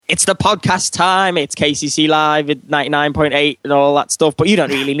It's the podcast time. It's KCC Live at 99.8 and all that stuff. But you don't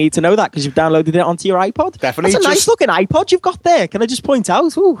really need to know that because you've downloaded it onto your iPod. Definitely. That's a nice looking iPod you've got there. Can I just point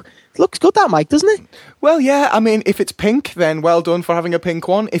out? Ooh, it looks good, that mic, doesn't it? Well, yeah. I mean, if it's pink, then well done for having a pink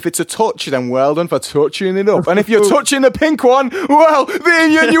one. If it's a touch, then well done for touching it up. And if you're touching the pink one, well,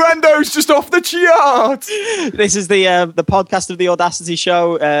 the innuendo's just off the chart. This is the podcast of the Audacity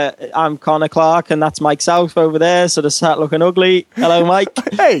show. I'm Connor Clark, and that's Mike South over there. So the sat looking ugly. Hello, Mike.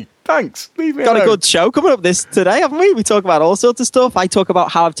 Hey. Thanks. Leave me Got alone. a good show coming up today, haven't we? We talk about all sorts of stuff. I talk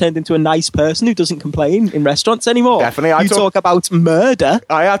about how I've turned into a nice person who doesn't complain in restaurants anymore. Definitely. You talk about murder.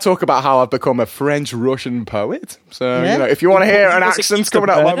 I talk about how I've become a French-Russian poet. So, if you want to hear an accent coming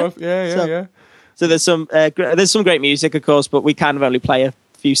out of my mouth. Yeah. So there's some great music, of course, but we kind of only play a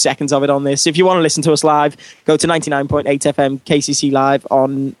few seconds of it on this. If you want to listen to us live, go to 99.8 FM KCC Live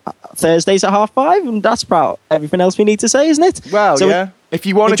on Thursdays at 5:30, and that's about everything else we need to say, isn't it? Well, so yeah. If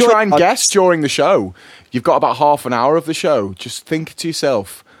you want to try and guess during the show, you've got about half an hour of the show. Just think to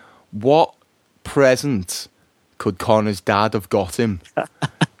yourself, what present could Connor's dad have got him?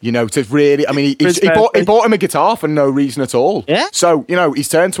 To really, I mean, he bought him a guitar for no reason at all. Yeah. So, he's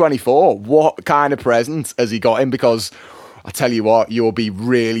turned 24. What kind of present has he got him? Because I tell you what, you'll be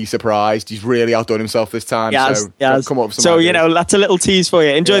really surprised. He's really outdone himself this time. Yes. Come up with some ideas. That's a little tease for you.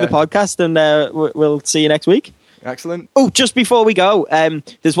 Enjoy the podcast, and we'll see you next week. Excellent. Oh, just before we go,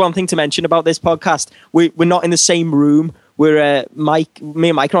 there's one thing to mention about this podcast. We're not in the same room. We're me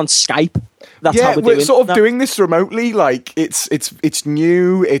and Mike are on Skype. That's how we're sort of doing this remotely. Like it's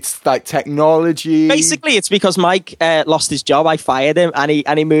new. It's like technology. Basically, it's because Mike lost his job. I fired him, and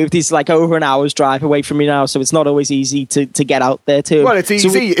he moved. He's like over an hour's drive away from me now, so it's not always easy to get out there too. Well, it's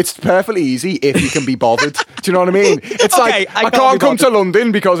easy. It's perfectly easy if you can be bothered. Do you know what I mean? It's okay, like I can't come to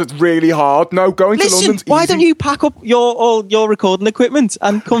London because it's really hard. No, going to London's easy. Why don't you pack up all your recording equipment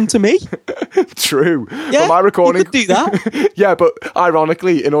and come to me? True. Yeah, but my recording. You could do that. Yeah, but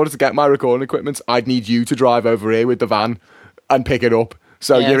ironically, in order to get my recording equipment, I'd need you to drive over here with the van and pick it up.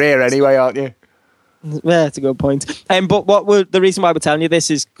 So you're here anyway, aren't you? Yeah, that's a good point. But the reason why we're telling you this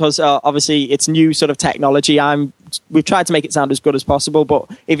is because obviously it's new sort of technology. We've tried to make it sound as good as possible, but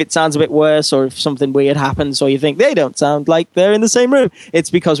if it sounds a bit worse or if something weird happens or you think they don't sound like they're in the same room, it's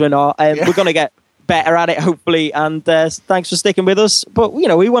because we're not. We're going to get better at it, hopefully. And thanks for sticking with us. But,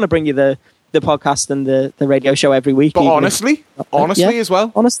 we want to bring you the podcast and the radio show every week. But honestly as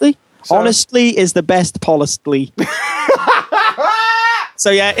well. Honestly is the best policy.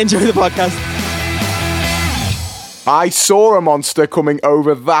 So enjoy the podcast. I saw a monster coming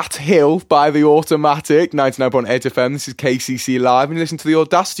over that hill by the automatic. 99.8 FM. This is KCC Live, and you listen to the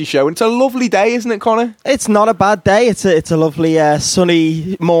Audacity show. And it's a lovely day, isn't it, Connor? It's not a bad day. It's a lovely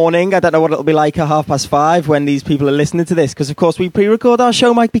sunny morning. I don't know what it'll be like at 5:30 when these people are listening to this, because of course we pre-record our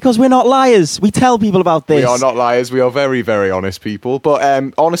show, Mike, because we're not liars. We tell people about this. We are not liars. We are very, very honest people. But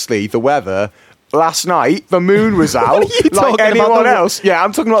honestly, the weather. Last night, the moon was out, like anyone else. Yeah,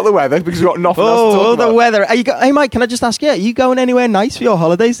 I'm talking about the weather because we've got nothing else to talk about. The weather. Hey, Mike, can I just ask you, are you going anywhere nice for your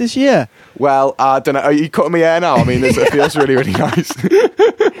holidays this year? Well, I don't know. Are you cutting my hair now? I mean, it feels really, really nice.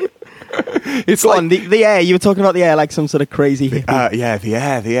 It's the air. You were talking about the air like some sort of crazy hippie.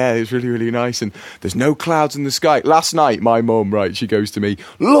 The air is really, really nice, and there's no clouds in the sky. Last night, my mum, she goes to me,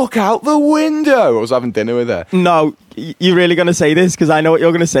 look out the window. I was having dinner with her. No, you're really going to say this? Because I know what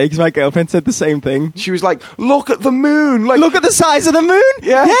you're going to say, because my girlfriend said the same thing. She was like, look at the moon. Like, look at the size of the moon.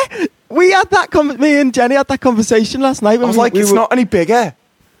 Yeah. We had me and Jenny had that conversation last night. I was like, it's not any bigger.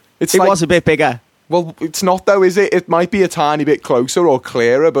 It was a bit bigger. Well, it's not though, is it? It might be a tiny bit closer or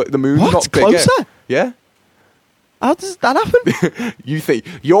clearer, but the moon's not bigger. Closer? Yeah. How does that happen? You think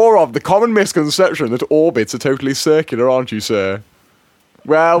you're of the common misconception that orbits are totally circular, aren't you, sir?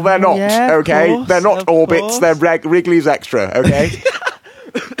 Well, they're not. Okay, course, they're not orbits. Course. They're Wrigley's extra. Okay.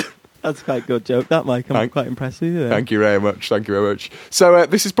 That's quite a good joke, that, Mike. I'm quite impressed with you. Thank you very much. So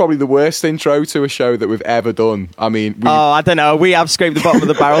this is probably the worst intro to a show that we've ever done. I mean... I don't know. We have scraped the bottom of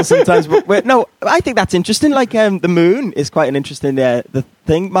the barrel sometimes. But no, I think that's interesting. Like, the moon is quite an interesting the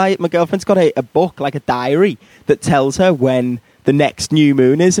thing. My girlfriend's got a book, like a diary, that tells her when the next new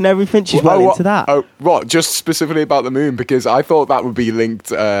moon is and everything. She's into that. Oh, what? Just specifically about the moon? Because I thought that would be linked,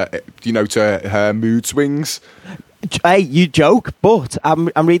 to her mood swings. Hey, you joke, but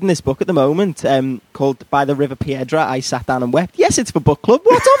I'm reading this book at the moment called By the River Piedra, I Sat Down and Wept. Yes, it's for book club.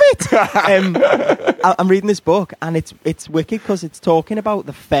 What of it? I'm reading this book, and it's wicked because it's talking about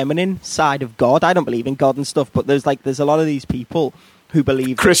the feminine side of God. I don't believe in God and stuff, but there's a lot of these people who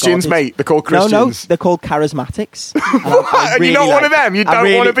believe Christians, mate. They're called Christians. No, they're called charismatics. And you're not one of them. You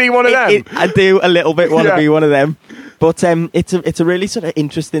don't want to be one of them. I do a little bit want to be one of them. But it's a really sort of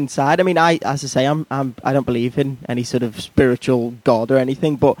interesting side. I mean, as I say, I don't believe in any sort of spiritual god or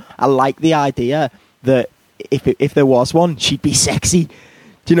anything, but I like the idea that if there was one, she'd be sexy.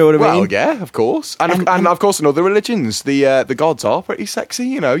 Do you know what I mean? Well, yeah, of course. And of course, in other religions, the gods are pretty sexy.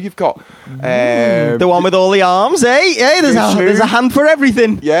 You know, you've got... the one with all the arms, eh? Yeah, there's a hand for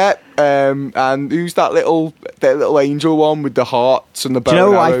everything. Yeah, and who's that little angel one with the hearts and the bow and arrows?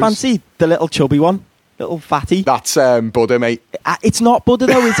 Do you know what I fancy? The little chubby one. Little fatty. That's Buddha, mate. It's not Buddha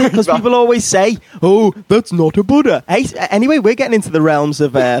though, is it? Because people always say, "Oh, that's not a Buddha." Hey, anyway, we're getting into the realms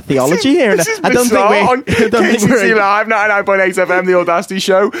of theology here. This is I don't think we're on KCC Live 99.8 FM, the Audacity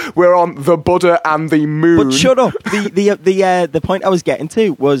show. We're on the Buddha and the moon. But shut up. The point I was getting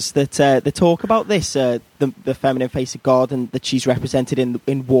to was that the talk about this, the feminine face of God, and that she's represented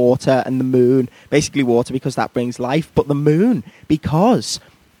in water and the moon. Basically, water because that brings life, but the moon because.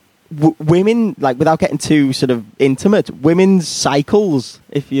 Women, like, without getting too sort of intimate, women's cycles,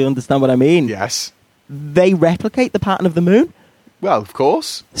 if you understand what I mean. Yes. They replicate the pattern of the moon. Well, of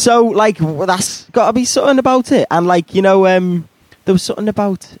course. So, like, that's got to be something about it. And, like, you know, there was something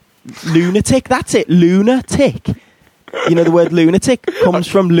about lunatic. That's it, lunatic. You know, the word lunatic comes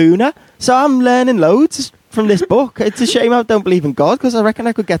from lunar. So I'm learning loads from this book. It's a shame I don't believe in God, because I reckon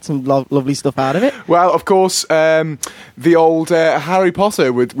I could get some lovely stuff out of it. Well, of course, the old Harry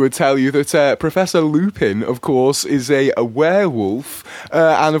Potter would tell you that Professor Lupin, of course, is a werewolf,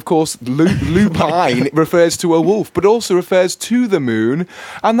 and of course lupine refers to a wolf, but also refers to the moon,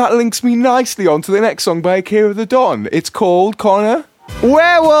 and that links me nicely on to the next song by Akira the Don. It's called, Connor?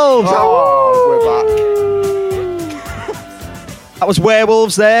 Werewolves! Oh, we're back. That was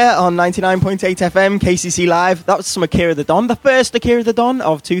Werewolves there on 99.8 FM, KCC Live. That was some Akira the Don, the first Akira the Don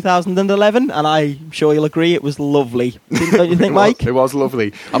of 2011, and I'm sure you'll agree it was lovely. Don't you think, Mike? It was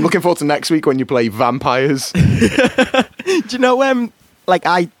lovely. I'm looking forward to next week when you play Vampires. Do you know, like,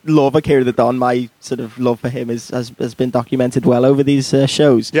 I love Akira the Don. My sort of love for him has been documented well over these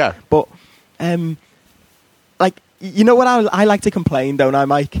shows. Yeah. But, like, you know what I like to complain, don't I,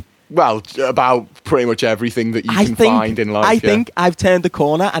 Mike? Well, about pretty much everything that you can find in life. I think I've turned the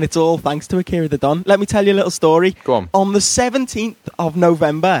corner, and it's all thanks to Akira the Don. Let me tell you a little story. Go on. On the 17th of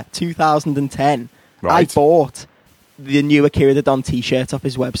November 2010, right. I bought the new Akira the Don T-shirt off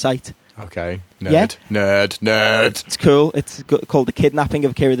his website. Okay. Nerd. It's cool. It's called The Kidnapping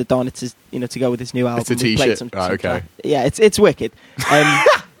of Akira the Don. It's his, to go with his new album. It's a T-shirt. Okay. Yeah, it's wicked.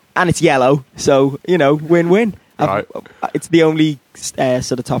 And it's yellow, so, win-win. Right. It's the only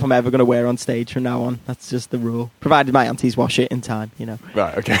sort of top I'm ever going to wear on stage from now on. That's just the rule. Provided my aunties wash it in time,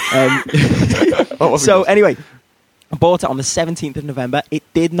 Right, okay. So anyway, I bought it on the 17th of November. It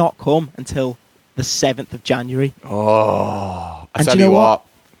did not come until the 7th of January. Oh, I tell you what,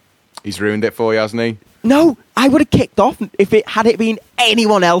 he's ruined it for you, hasn't he? No, I would have kicked off if it had been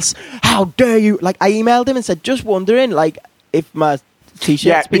anyone else. How dare you? Like, I emailed him and said, just wondering, like, if my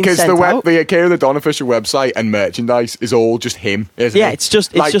T-shirts because out. the Akira the Don official website and merchandise is all just him, isn't it? Yeah, it's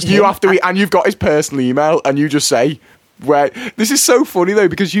just you him. have to, and you've got his personal email, and you just say, this is so funny though,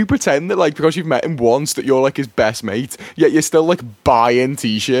 because you pretend that, like, because you've met him once, that you're like his best mate, yet you're still like buying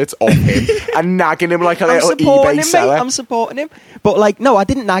T-shirts off him and nagging him like a little eBay seller. I'm supporting him, but like, no, I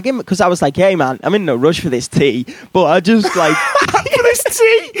didn't nag him because I was like, hey man, I'm in no rush for this tea, but I just like for this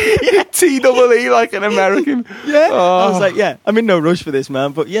tea, T-double-E like an American. Yeah, I was like, yeah, I'm in no rush for this,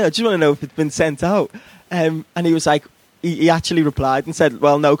 man, but yeah, I just want to know if it's been sent out. And he was like, he actually replied and said,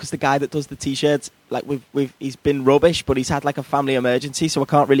 well, no, because the guy that does the T-shirts, like, he's been rubbish, but he's had like a family emergency, so I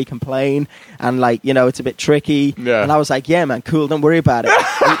can't really complain, and like, it's a bit tricky. Yeah. And I was like, yeah man, cool, don't worry about it.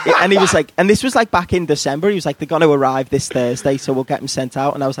 and he was like, and this was like back in December, he was like, they're going to arrive this Thursday, so we'll get them sent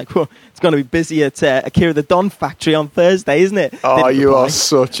out. And I was like, well, it's going to be busy at Akira the Don factory on Thursday, isn't it? Oh, you are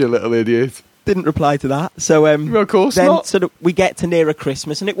such a little idiot. Didn't reply to that. So of course then not. sort of we get to nearer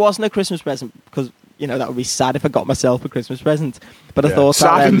Christmas, and it wasn't a Christmas present because that would be sad if I got myself a Christmas present. But I thought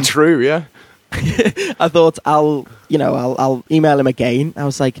sad and true, yeah. I thought I'll email him again. I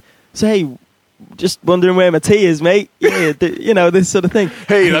was like, so hey, just wondering where my tea is, mate. Yeah, this sort of thing.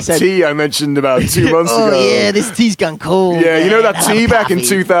 Hey, that tea I mentioned about 2 months ago. Oh yeah, this tea's gone cold. Yeah, that tea back in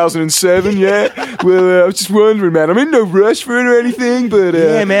 2007. Yeah. Well, I was just wondering, man. I'm in no rush for it or anything, but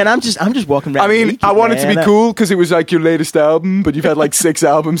yeah, man. I'm just walking around. I mean, I want it to be cool because it was like your latest album, but you've had like 6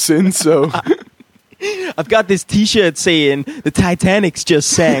 albums since, so. I've got this T-shirt saying the Titanic's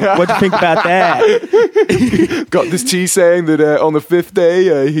just sank. What do you think about that? Got this T saying that on the 5th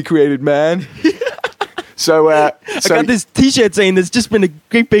day he created man. So I got this T-shirt saying there's just been a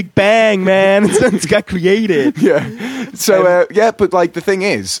great big bang, man. It's got created. Yeah. So but like the thing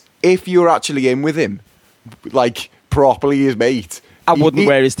is, if you're actually in with him, like properly his mate, I wouldn't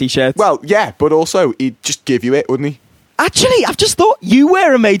wear his T-shirts. Well, yeah, but also he'd just give you it, wouldn't he? Actually, I've just thought you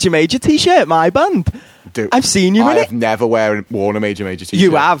wear a Major T-shirt, my band. Dude, I've seen you in it. I've never worn a Major T-shirt.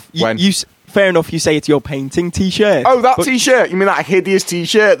 You have. When? Fair enough, you say it's your painting T-shirt. Oh, that T-shirt? You mean that hideous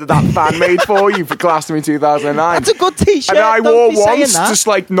T-shirt that fan made for you for Classroom in 2009? That's a good T-shirt. And I wore once, just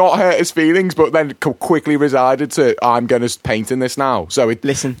like not hurt his feelings, but then quickly resided to, I'm going to paint in this now. So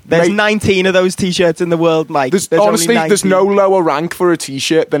listen, there's 19 of those T-shirts in the world, Mike. Honestly, there's no lower rank for a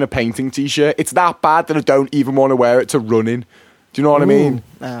T-shirt than a painting T-shirt. It's that bad that I don't even want to wear it to running. Do you know what I mean?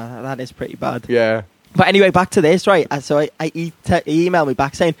 That is pretty bad. Yeah. But anyway, back to this, right? So he emailed me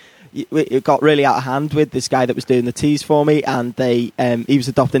back saying, it got really out of hand with this guy that was doing the teas for me, and he was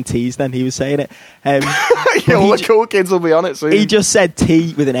adopting teas then, he was saying it. All the cool kids will be on it soon. He just said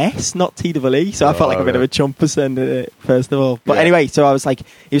T with an S, not T-double-E, so I felt like a bit of a chump for sending it, first of all. But anyway, so he was like,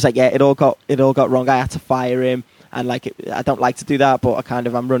 yeah, it all got wrong. I had to fire him. And I don't like to do that, but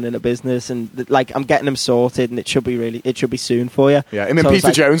I'm running a business, and I'm getting them sorted, and it should be soon for you. Yeah, him and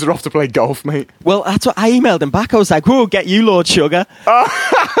Peter Jones are off to play golf, mate. Well, that's what I emailed him back. I was like, "Whoa, get you, Lord Sugar."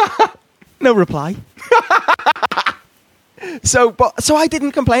 No reply. So I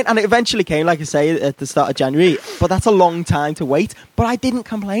didn't complain, and it eventually came, like I say, at the start of January. But that's a long time to wait. But I didn't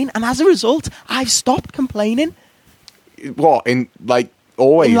complain, and as a result, I've stopped complaining. What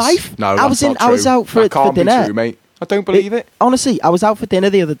always in life? No, I was out for can't dinner, be true, mate. I don't believe it. Honestly, I was out for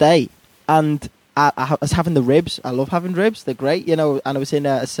dinner the other day, and I was having the ribs. I love having ribs; they're great, And I was in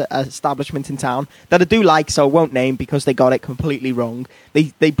a establishment in town that I do like, so I won't name because they got it completely wrong.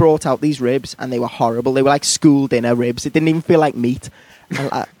 They brought out these ribs, and they were horrible. They were like school dinner ribs. It didn't even feel like meat,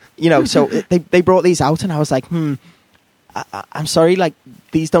 and, so they brought these out, and I was like, I'm sorry,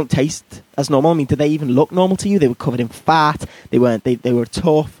 these don't taste as normal. I mean, do they even look normal to you? They were covered in fat. They weren't. They were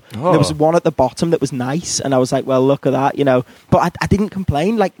tough. Oh. There was one at the bottom that was nice, and I was like, well, look at that, But I didn't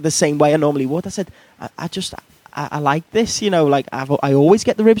complain the same way I normally would. I said, I like this, I always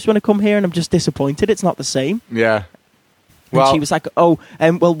get the ribs when I come here, and I'm just disappointed it's not the same. Yeah. Well, and she was like, well,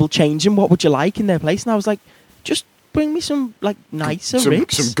 we'll change them. What would you like in their place? And I was like, just bring me some nicer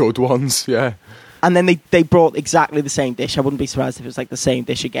ribs. Some good ones, yeah. And then they brought exactly the same dish. I wouldn't be surprised if it was the same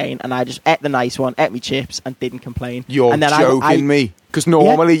dish again. And I just ate the nice one, ate my chips, and didn't complain. You're joking me. Because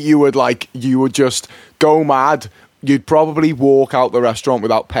normally you would just go mad. You'd probably walk out the restaurant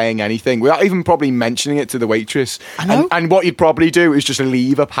without paying anything, without even probably mentioning it to the waitress. I know. And what you'd probably do is just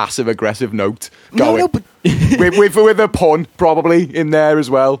leave a passive-aggressive note going. No, but with a pun probably in there as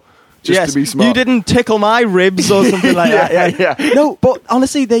well. Just to be smart. You didn't tickle my ribs or something like that. Yeah. No, but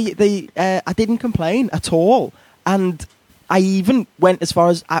honestly, I didn't complain at all. And I even went as far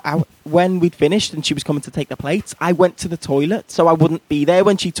as when we'd finished and she was coming to take the plates, I went to the toilet so I wouldn't be there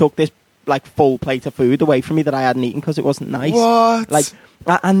when she took this full plate of food away from me that I hadn't eaten because it wasn't nice. What?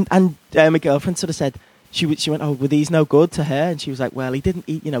 And my girlfriend sort of said, she went, oh, were these no good to her? And she was like, well, he didn't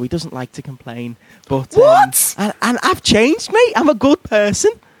eat, he doesn't like to complain. But what? And I've changed, mate. I'm a good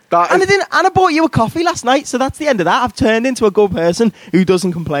person. And I bought you a coffee last night, so that's the end of that. I've turned into a good person who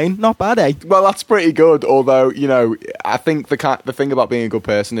doesn't complain. Not bad, eh? Well, that's pretty good. Although, I think the thing about being a good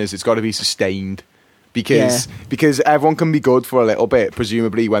person is it's got to be sustained. Because everyone can be good for a little bit,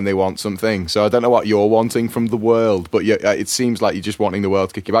 presumably when they want something. So I don't know what you're wanting from the world, but it seems like you're just wanting the world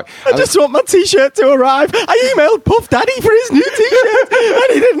to kick you back. I just want my T-shirt to arrive. I emailed Puff Daddy for his new T-shirt,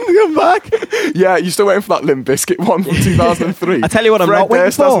 and he didn't come back. Yeah, you're still waiting for that Limp Bizkit one from 2003. I tell you what, I'm not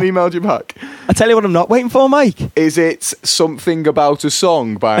waiting for. hasn't emailed you back. I tell you what, I'm not waiting for, Mike. Is it something about a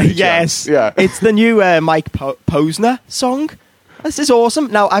song by any Yes. chance? Yeah. It's the new Mike Posner song. This is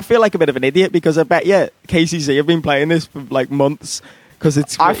awesome. Now, I feel like a bit of an idiot because I bet you KCC have been playing this for months.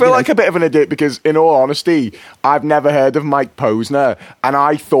 I feel like a bit of an idiot because, in all honesty, I've never heard of Mike Posner, and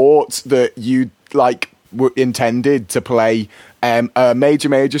I thought that you were intended to play a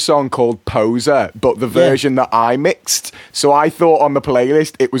major song called Poser, but the version that I mixed. So I thought on the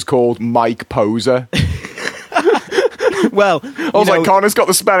playlist it was called Mike Poser. Well, I was like, Connor's got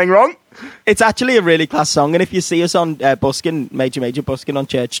the spelling wrong. It's actually a really class song, and if you see us on Major Busking on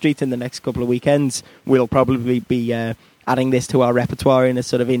Church Street in the next couple of weekends, we'll probably be adding this to our repertoire in a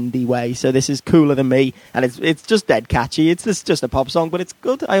sort of indie way. So this is Cooler Than Me, and it's just dead catchy. It's just a pop song, but it's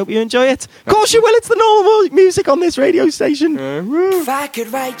good. I hope you enjoy it. Of course you will. It's the normal music on this radio station. If I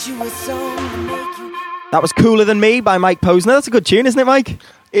could write you a song to make you... That was Cooler Than Me by Mike Posner. That's a good tune, isn't it, Mike?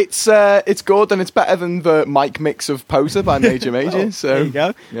 It's good, and it's better than the mic mix of Poser by Major Major. So there you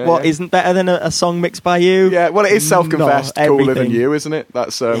go. Yeah, what isn't better than a song mixed by you? Yeah, well, it is self-confessed cooler than you, isn't it?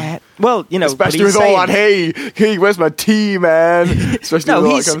 That's well, you know, especially with all that. Hey, where's my tea, man? Especially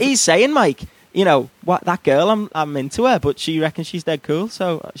no, he's saying, Mike. You know what? That girl, I'm into her, but she reckons she's dead cool,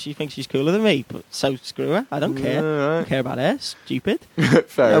 so she thinks she's cooler than me. But so screw her. I don't care. I don't care about her. Stupid.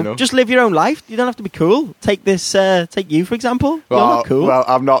 Fair enough. Just live your own life. You don't have to be cool. Take you for example. You're not cool. Well,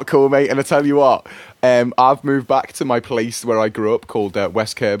 I'm not cool, mate. And I tell you what, I've moved back to my place where I grew up, called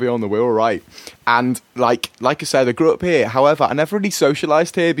West Kirby on the Wirral, right? And like I said, I grew up here. However, I never really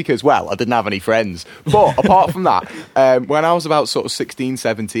socialised here because, well, I didn't have any friends. But apart from that, when I was about sort of 16,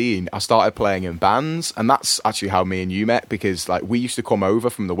 17, I started playing in bands, and that's actually how me and you met, because like we used to come over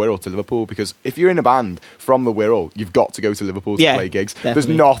from the Wirral to Liverpool, because if you're in a band from the Wirral, you've got to go to Liverpool to play gigs. Definitely.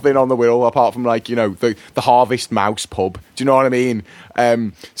 There's nothing on the Wirral apart from like, you know, the Harvest Mouse pub. Do you know what I mean?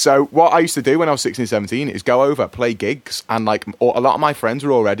 So what I used to do when I was 16, 17 is go over, play gigs, and like a lot of my friends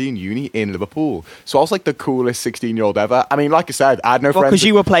were already in uni in Liverpool. So I was like the coolest 16-year-old ever. I mean, like I said, I had no friends. Because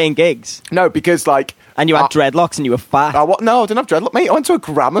you were playing gigs? No, because like... And you had dreadlocks and you were fat. No, I didn't have dreadlocks. Mate, I went to a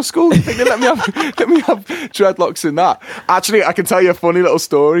grammar school. You think they let me have dreadlocks in that? Actually, I can tell you a funny little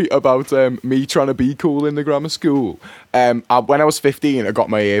story about me trying to be cool in the grammar school. When I was 15, I got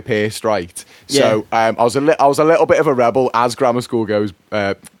my ear pierced, right? So I was a little bit of a rebel, as grammar school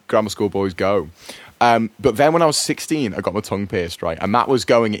boys go. But then when I was 16, I got my tongue pierced, right? And that was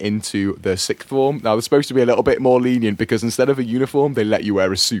going into the sixth form. Now, they're supposed to be a little bit more lenient because instead of a uniform, they let you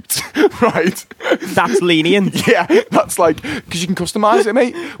wear a suit, right? That's lenient. Yeah, that's like, because you can customise it,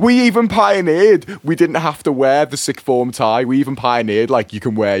 mate. We even pioneered, we didn't have to wear the sixth form tie. We even pioneered, like, you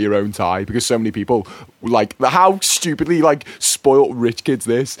can wear your own tie, because so many people, like, how stupidly, like, spoilt rich kids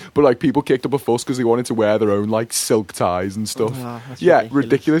this, but, like, people kicked up a fuss because they wanted to wear their own, like, silk ties and stuff.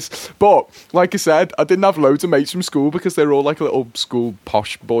 Ridiculous. But, like I said, I didn't have loads of mates from school because they were all like little school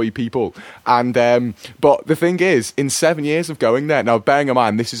posh boy people. And but the thing is, in 7 years of going there, now bearing in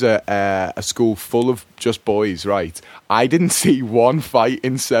mind this is a school full of just boys, right? I didn't see one fight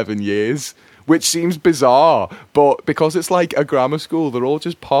in 7 years, which seems bizarre, but because it's like a grammar school, they're all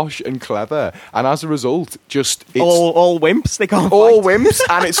just posh and clever, and as a result, just it's all wimps. They can't all fight. Wimps,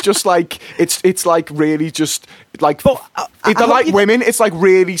 and it's just like it's like really just like they're like women. It's like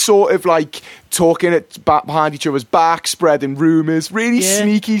really sort of like talking behind each other's back, spreading rumours, really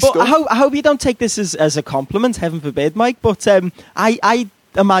sneaky stuff. I hope you don't take this as a compliment, heaven forbid, Mike. But I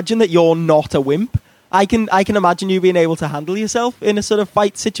imagine that you're not a wimp. I can imagine you being able to handle yourself in a sort of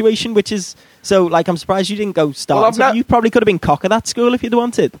fight situation, which is so. Like, I'm surprised you didn't go start. Well, you probably could have been cock of that school if you'd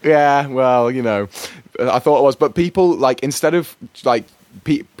wanted. Yeah, well, you know, I thought it was, but people like instead of like.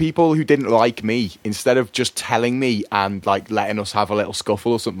 People who didn't like me, instead of just telling me and like letting us have a little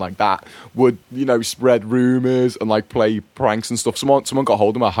scuffle or something like that, would, you know, spread rumours and like play pranks and stuff. Someone got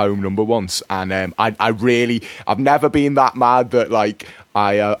hold of my home number once, and I've never been that mad that like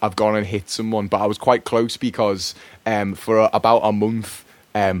I've gone and hit someone, but I was quite close because for about a month.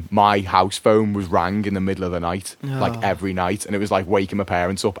 My house phone was rang in the middle of the night, like every night, and it was like waking my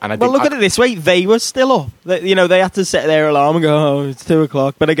parents up. And look at it this way: they were still up. They had to set their alarm and go, "Oh, it's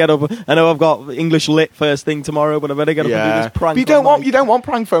 2:00. Better get up." I know I've got English lit first thing tomorrow, but I better get up and do this prank. But you don't want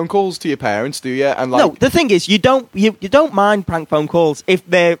prank phone calls to your parents, do you? And like, no, the thing is, you don't mind prank phone calls if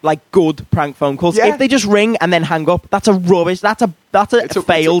they're like good prank phone calls. Yeah. If they just ring and then hang up, that's a rubbish. That's a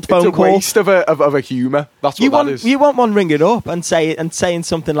failed phone call. It's a waste of a humour. That's what that is. You want one ringing up and saying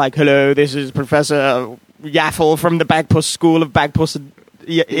something like, "Hello, this is Professor Yaffle from the Bagpuss School of Bagpuss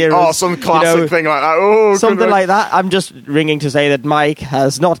Eras." Oh, some classic thing like that. Oh, something like that. I'm just ringing to say that Mike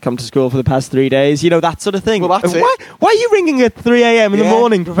has not come to school for the past 3 days. You know, that sort of thing. Well, that's it. Why are you ringing at 3 a.m. in the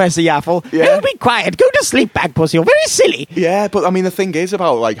morning, Professor Yaffle? Yeah. No, be quiet. Go to sleep, Bagpuss. You're very silly. Yeah, but I mean, the thing is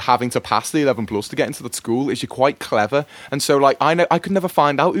about like having to pass the 11 plus to get into that school is you're quite clever, and so like I could never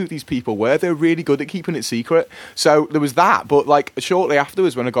find out who these people were. They're really good at keeping it secret. So there was that, but like shortly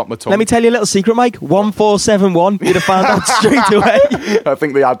afterwards, when I got my tongue, let me tell you a little secret, Mike. 1471. You'd have found out straight away. I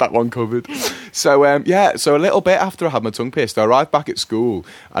think they had that one covered. So so a little bit after I had my tongue pierced, I arrived back at school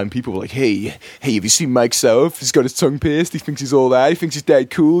and people were like, hey, have you seen Mike South? He's got his tongue pierced. He thinks he's all there. He thinks he's dead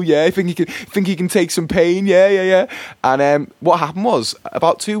cool. Yeah, I think he can take some pain. Yeah. And what happened was,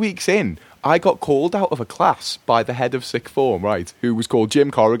 about 2 weeks in, I got called out of a class by the head of sixth form, right, who was called Jim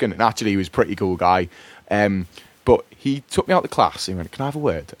Corrigan, and actually he was a pretty cool guy. But he took me out of the class and he went, "Can I have a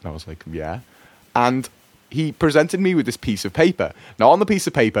word?" And I was like, "Yeah." And he presented me with this piece of paper. Now, on the piece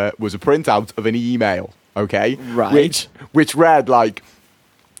of paper was a printout of an email, okay? Right. Which read like,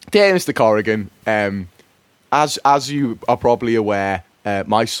 "Dear Mr. Corrigan, as you are probably aware,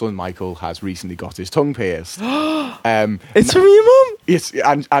 my son Michael has recently got his tongue pierced. It's from your mum? Yes,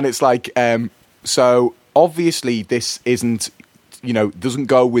 and it's like, so obviously this isn't, doesn't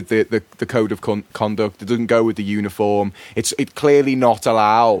go with the code of conduct. It doesn't go with the uniform. It's clearly not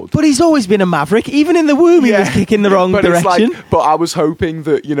allowed. But he's always been a maverick. Even in the womb, he was kicking the wrong direction. But I was hoping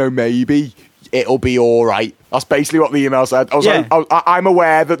that, maybe it'll be all right. That's basically what the email said. I was like, I'm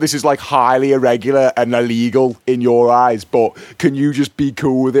aware that this is like highly irregular and illegal in your eyes, but can you just be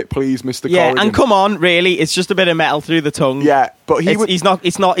cool with it, please, Mr. Corrigan? And come on, really, it's just a bit of metal through the tongue. Yeah, but he's not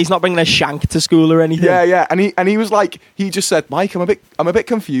bringing a shank to school or anything. Yeah, and he was like, he just said, Mike, I'm a bit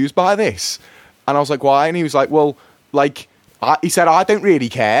confused by this, and I was like, why? And he was like, well, like. He said, I don't really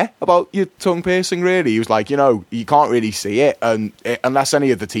care about your tongue piercing, really. He was like, you can't really see it, and unless any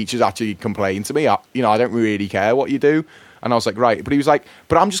of the teachers actually complain to me, I don't really care what you do. And I was like, right. But he was like,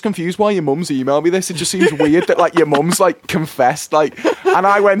 but I'm just confused why your mum's emailed me this. It just seems weird that, like, your mum's, like, confessed. Like, and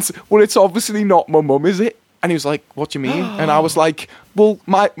I went, well, it's obviously not my mum, is it? And he was like, what do you mean? And I was like, well,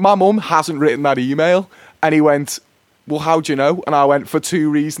 my mum hasn't written that email. And he went, well, how do you know? And I went, for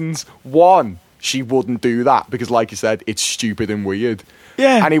 2 reasons. 1, she wouldn't do that because, like you said, it's stupid and weird.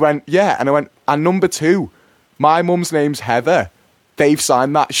 Yeah. And he went, yeah. And I went, and number 2, my mum's name's Heather. They've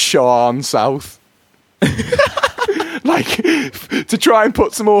signed that Sean South. Like, to try and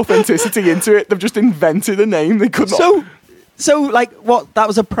put some authenticity into it, they've just invented a name they could not. So, like, what? That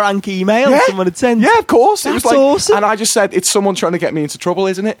was a prank email someone had sent? Yeah, of course. That's it was like, awesome. And I just said, it's someone trying to get me into trouble,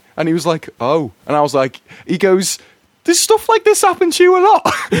 isn't it? And he was like, oh. And I was like, he goes, does stuff like this happen to you a lot?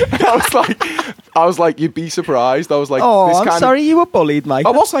 And I was like, you'd be surprised. I was like, I'm sorry you were bullied, Mike.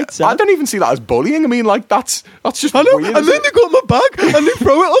 I don't even see that as bullying. I mean, like, that's just I know. weird. And then they got my bag and they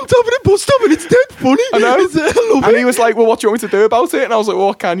throw it on top of the bus stop and it's dead funny. I know. I love and it. he was like, well, what do you want me to do about it? And I was like, well,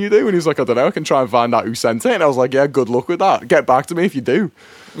 what can you do? And he was like, I don't know. I can try and find out who sent it. And I was like, yeah, good luck with that. Get back to me if you do.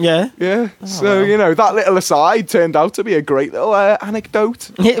 Yeah. Oh, so, that little aside turned out to be a great little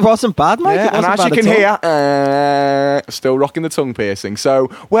anecdote. It wasn't bad, Mike. Yeah, and as you can hear, still rocking the tongue piercing. So,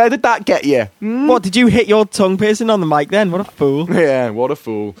 where did that get you? What, did you hit your tongue piercing on the mic then? What a fool. Yeah, what a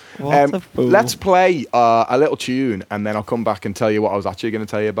fool. What a fool. Let's play a little tune, and then I'll come back and tell you what I was actually going to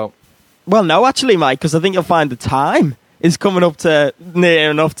tell you about. Well, no, actually, Mike, because I think you'll find the time is coming up to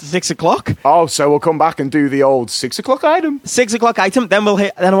near enough to 6 o'clock. Oh, so we'll come back and do the old 6 o'clock item. 6 o'clock item. Then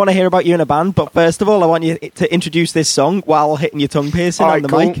I want to hear about you in a band. But first of all, I want you to introduce this song while hitting your tongue piercing on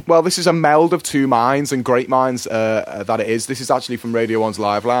the mic. Well, this is a meld of 2 minds and great minds that it is. This is actually from Radio 1's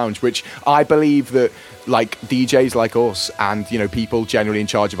Live Lounge, which I believe that, like, DJs like us and, people generally in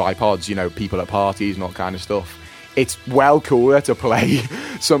charge of iPods, people at parties and all kind of stuff, it's well cooler to play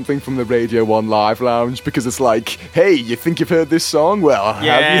something from the Radio 1 Live Lounge because it's like, hey, you think you've heard this song? Well, have you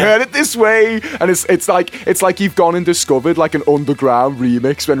heard it this way? And it's like you've gone and discovered like an underground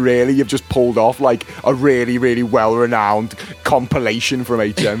remix when really you've just pulled off like a really, really well-renowned compilation from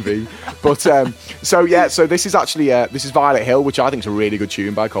HMV. But so this is actually this is Violet Hill, which I think is a really good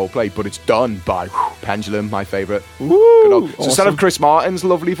tune by Coldplay, but it's done by Pendulum, my favourite. Awesome. So instead of Chris Martin's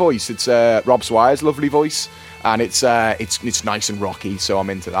lovely voice, it's Rob Swire's lovely voice. And it's nice and rocky, so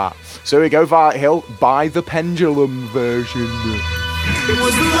I'm into that. So here we go, Violet Hill by the Pendulum version. It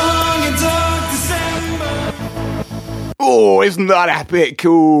was long and dark December. Oh, isn't that epic?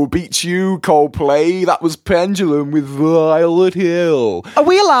 Cool. Beats you, Coldplay. That was Pendulum with Violet Hill. Are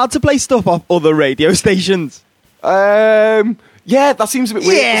we allowed to play stuff off other radio stations? Yeah, that seems a bit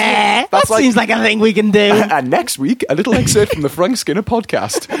weird. Yeah, that seems like a thing we can do. And next week, a little excerpt from the Frank Skinner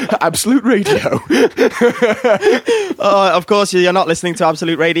podcast, Absolute Radio. Of course, you're not listening to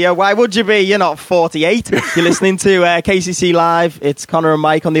Absolute Radio. Why would you be? You're not 48. You're listening to KCC Live. It's Connor and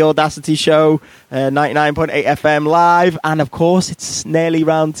Mike on the Audacity show, 99.8 FM live. And of course, it's nearly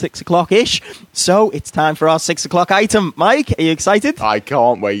around 6 o'clock-ish. So it's time for our 6 o'clock item. Mike, are you excited? I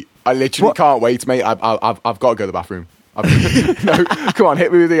can't wait. I literally can't wait, mate. I've got to go to the bathroom. No, come on,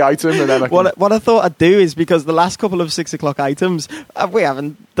 hit me with the item and then I can... What I thought I'd do is, because the last couple of 6 o'clock items we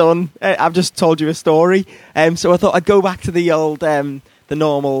haven't done, I've just told you a story, so I thought I'd go back to the old the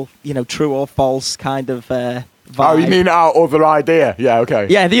normal, true or false kind of vibe. Oh, you mean our other idea? Yeah, okay.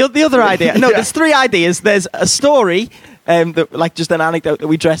 Yeah, the other idea. No, there's 3 ideas. There's a story, that, like just an anecdote that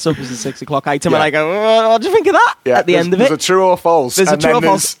we dress up as a 6 o'clock item, and I go, what do you think of that? At the end of it, there's a true or false. There's a true or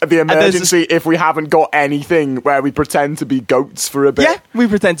false. The emergency if we haven't got anything where we pretend to be goats for a bit. Yeah, we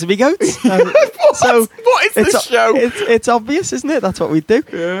pretend to be goats. So what is this show? It's obvious, isn't it? That's what we do.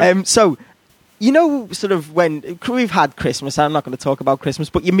 Yeah. So you know, sort of when we've had Christmas, I'm not going to talk about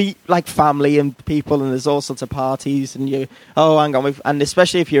Christmas, but you meet like family and people, and there's all sorts of parties, and and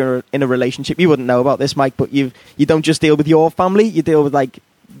especially if you're in a relationship, you wouldn't know about this, Mike, but you don't just deal with your family, you deal with like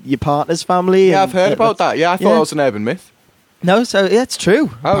your partner's family. Yeah, I've heard about that. Yeah, I thought it was an urban myth. No, so it's true.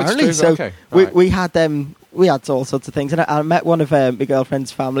 Oh, apparently. it's true. So okay. we had all sorts of things, and I met one of my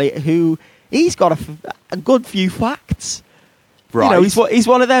girlfriend's family who he's got a good few facts. Right. You know, he's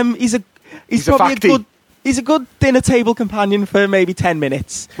one of them. He's probably he's a good dinner table companion for maybe 10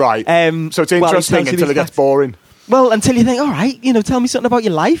 minutes. Right. So it's interesting until it gets boring. Well, until you think, all right, tell me something about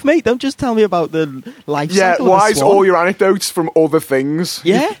your life, mate. Don't just tell me about the life cycle. Yeah, why is all your anecdotes from other things?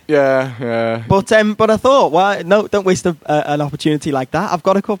 Yeah. Yeah. But I thought, don't waste an opportunity like that. I've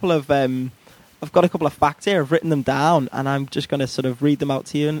got a couple of facts here. I've written them down, and I'm just going to sort of read them out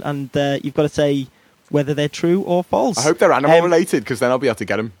to you, and you've got to say whether they're true or false. I hope they're animal related, because then I'll be able to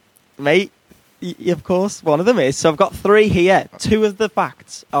get them. Mate, of course, one of them is. So I've got 3 here. 2 of the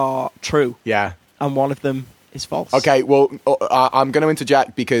facts are true. Yeah. And one of them is false. Okay, well, I'm going to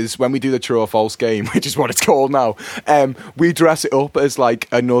interject, because when we do the true or false game, which is what it's called now, we dress it up as like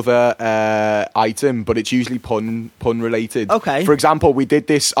another item, but it's usually pun related. Okay. For example, I did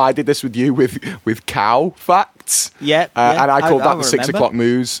this with you with cow facts. Yeah. And I called that the 6 o'clock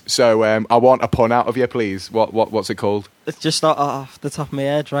moose. So I want a pun out of you, please. What's it called? It's just not off the top of my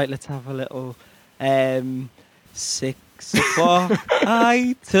head, right? Let's have a little 6 o'clock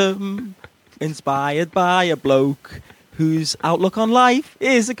item. Inspired by a bloke whose outlook on life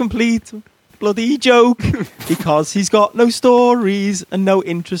is a complete bloody joke because he's got no stories and no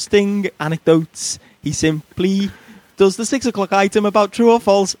interesting anecdotes. He simply does the 6 o'clock item about true or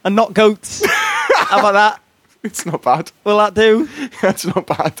false and not goats. How about that? It's not bad. Will that do? That's not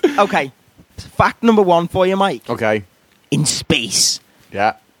bad. Okay. Fact number 1 for you, Mike. Okay. In space.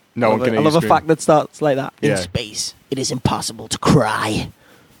 Yeah. No one can hear you I love a scream. fact that starts like that. Yeah. In space, it is impossible to cry.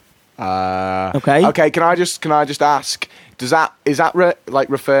 Okay. Okay. Can I just ask? Is that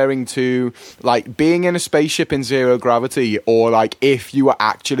referring to like being in a spaceship in zero gravity, or like if you were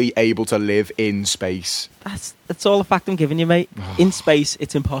actually able to live in space? That's all the fact I'm giving you, mate. In space,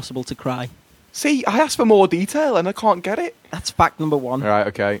 it's impossible to cry. See, I asked for more detail and I can't get it. That's fact number 1. All right.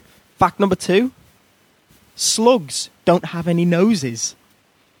 Okay. Fact number 2. Slugs don't have any noses.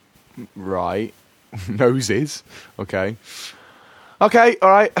 Right. Noses. Okay. Okay, all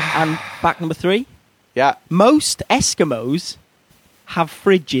right. And fact number 3. Yeah. Most Eskimos have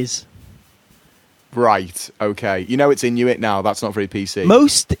fridges. Right, okay. You know it's Inuit now. That's not very PC.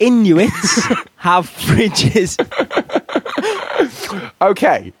 Most Inuits have fridges.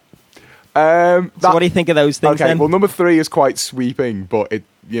 Okay. So what do you think of those things then? Well, number 3 is quite sweeping, but it's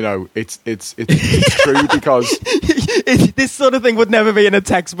true because this sort of thing would never be in a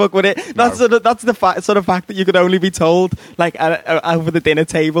textbook, would it? That's No. That's the sort of fact that you could only be told like over the dinner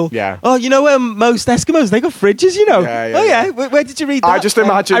table. Yeah. Oh, most Eskimos, they got fridges, you know. Yeah, oh yeah. Where did you read that? I just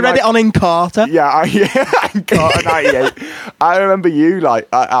imagine I read it on Encarta. Yeah, Encarta 98. I remember you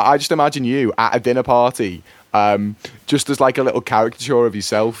I just imagine you at a dinner party. Just as like a little caricature of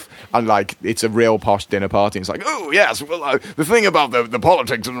yourself, and like it's a real posh dinner party. And it's like, oh yes, well the thing about the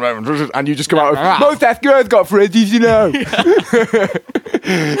politics and you just come out with most Eskimos got fridges, you know.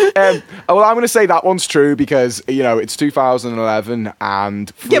 Well, I'm going to say that one's true because it's 2011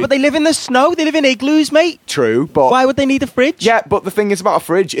 and yeah, but they live in the snow. They live in igloos, mate. True, but why would they need a fridge? Yeah, but the thing is about a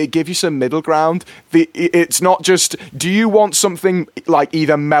fridge, it gives you some middle ground. It's not just, do you want something like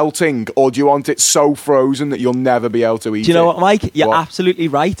either melting or do you want it so frozen that you'll never be able to eat it? Do you know what, Mike? You're absolutely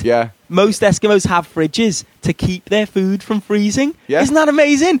right. Yeah. Most Eskimos have fridges to keep their food from freezing. Yeah. Isn't that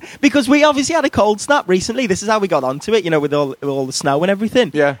amazing? Because we obviously had a cold snap recently. This is how we got onto it, with all the snow and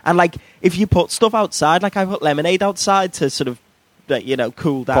everything. Yeah. And like, if you put stuff outside, like I put lemonade outside to sort of,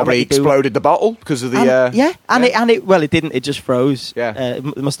 cool down. Probably exploded the bottle because of the... It didn't. It just froze. Yeah.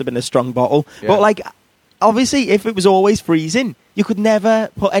 It must have been a strong bottle. Yeah. But like, obviously, if it was always freezing, you could never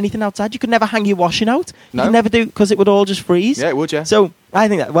put anything outside. You could never hang your washing out. No. You could never do, because it would all just freeze. Yeah, it would, yeah. So I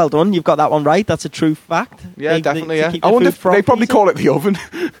think that, well done, you've got that one right. That's a true fact. Yeah, definitely, yeah. I wonder if they probably call it the oven.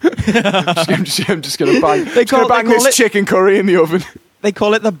 I'm just going to bang this chicken curry in the oven. They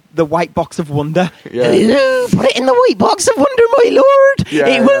call it the white box of wonder. Yeah. Hello, put it in the white box of wonder, my lord. Yeah,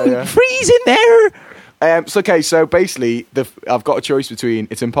 it won't freeze in there. So basically, I've got a choice between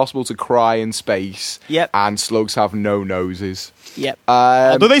it's impossible to cry in space and slugs have no noses. Yep.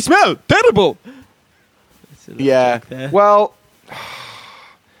 Do they smell? Terrible. Yeah. Well,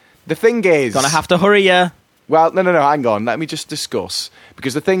 the thing is... Gonna have to hurry, yeah. Well, no, hang on. Let me just discuss.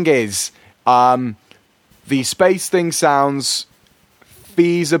 Because the thing is, the space thing sounds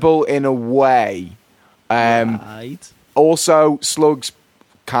feasible in a way. Right. Also, slugs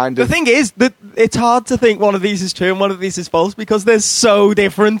kind of... The thing is that it's hard to think one of these is true and one of these is false because they're so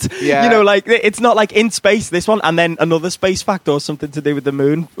different. Yeah. You know, like, it's not like in space, this one, and then another space fact or something to do with the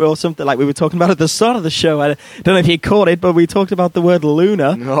moon or something like we were talking about at the start of the show. I don't know if you caught it, but we talked about the word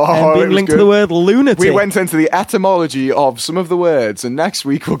lunar being linked to the word lunatic. We went into the etymology of some of the words, and next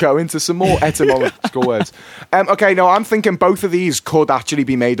week we'll go into some more etymological words. Okay, no, I'm thinking both of these could actually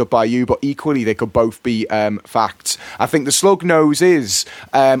be made up by you, but equally they could both be facts. I think the slug noses...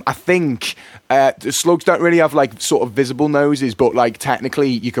 I think the slugs don't really have like sort of visible noses, but like technically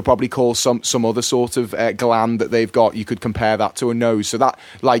you could probably call some other sort of gland that they've got. You could compare that to a nose, so that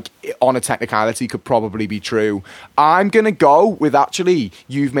like on a technicality could probably be true. I'm gonna go with actually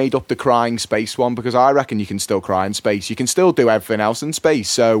you've made up the crying space one because I reckon you can still cry in space. You can still do everything else in space,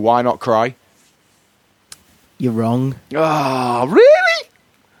 so why not cry? You're wrong. Ah, really?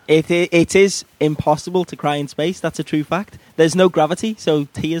 It is impossible to cry in space. That's a true fact. There's no gravity, so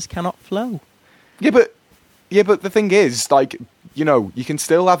tears cannot flow. Yeah, but the thing is, like, you know, you can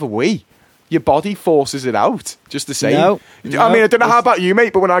still have a wee. Your body forces it out, just the same. No, I mean, I don't know how about you,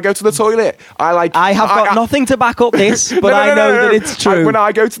 mate, but when I go to the toilet, I have got nothing to back up this, but I know that it's true. When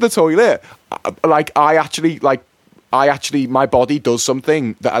I go to the toilet, I actually, my body does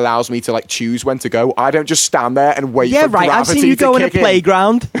something that allows me to like choose when to go. I don't just stand there and wait for gravity to kick in. I've seen you go in a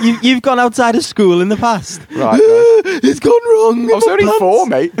playground. You've gone outside of school in the past. Right. It's gone wrong. I was only 4,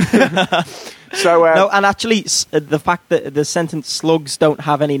 mate. So no, and actually, the fact that the sentence "slugs don't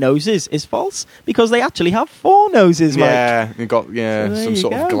have any noses" is false because they actually have 4 noses. Yeah, Mike. you got So some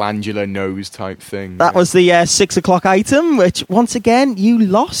sort go. of glandular nose type thing. That was the 6 o'clock item, which once again you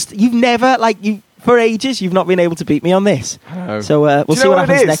lost. You've never for ages, you've not been able to beat me on this. So we'll see what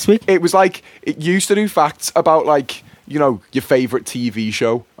happens next week. It was like, it used to do facts about, like, you know, your favourite TV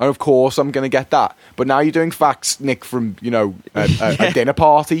show. And of course, I'm going to get that. But now you're doing facts, Nick, from, you know, a dinner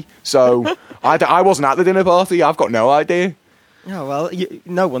party. So I wasn't at the dinner party. I've got no idea. Oh, well,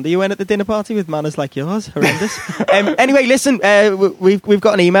 no wonder you went at the dinner party with manners like yours. Horrendous. Anyway, listen, we've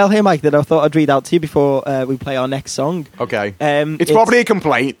got an email here, Mike, that I thought I'd read out to you before we play our next song. Okay. It's probably a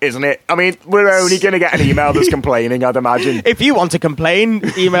complaint, isn't it? I mean, we're only going to get an email that's complaining, I'd imagine. If you want to complain,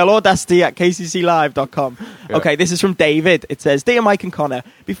 email audacity@kcclive.com. Yeah. Okay, this is from David. It says, Dear Mike and Connor,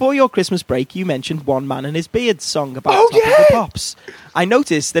 before your Christmas break, you mentioned One Man and His Beard song about Top of the Pops. I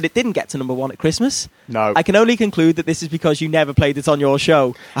noticed that it didn't get to number 1 at Christmas. No. I can only conclude that this is because you never played it on your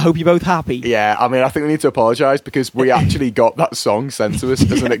show. I hope you're both happy. Yeah, I mean, I think we need to apologise because we actually got that song sent to us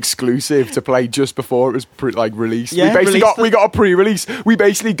as an exclusive to play just before it was released. Yeah, we got a pre-release. We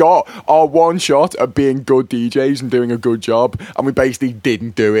basically got our one shot at being good DJs and doing a good job, and we basically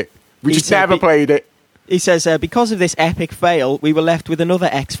didn't do it. We just never played it. He says, because of this epic fail, we were left with another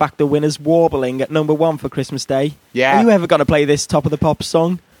X Factor winners warbling at number 1 for Christmas Day. Yeah. Are you ever going to play this Top of the Pops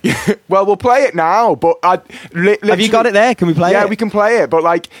song? Well, we'll play it now, but have you got it there? Can we play it? Yeah, we can play it, but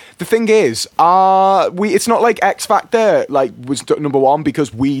like the thing is, it's not like X Factor was number 1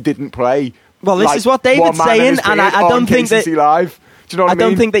 because we didn't play. Well, this is what David's saying, and I don't think that Live. Do you know what I mean?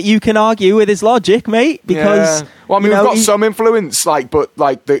 don't think that you can argue with his logic, mate, because... Yeah. Well, I mean, we've got some influence, but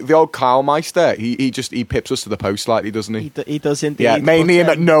the old Carlmeister, he pips us to the post slightly, doesn't he? He does indeed. Yeah, mainly in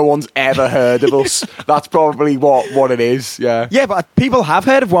that no one's ever heard of us. That's probably what it is, yeah. Yeah, but people have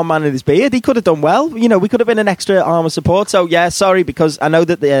heard of One Man and His Beard. He could have done well. You know, we could have been an extra arm of support. So, yeah, sorry, because I know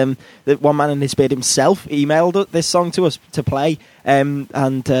that that One Man and His Beard himself emailed this song to us to play.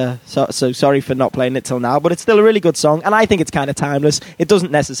 So sorry for not playing it till now, but it's still a really good song, and I think it's kind of timeless. It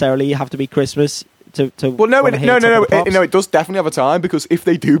doesn't necessarily have to be Christmas to well, no, it does definitely have a time, because if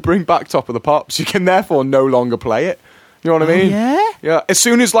they do bring back Top of the Pops, you can therefore no longer play it. You know what I mean? Yeah. As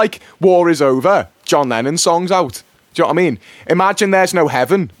soon as War is over, John Lennon's song's out. Do you know what I mean? Imagine there's no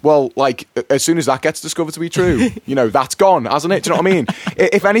heaven. Well, as soon as that gets discovered to be true, that's gone, hasn't it? Do you know what I mean?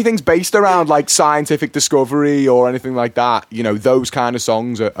 If anything's based around scientific discovery or anything like that, those kind of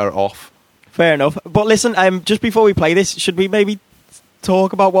songs are off. Fair enough. But listen, just before we play this, should we maybe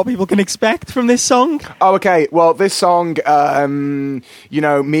talk about what people can expect from this song? Oh, okay. Well, this song,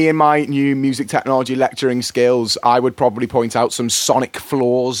 me and my new music technology lecturing skills, I would probably point out some sonic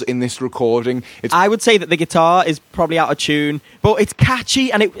flaws in this recording. I would say that the guitar is probably out of tune, but it's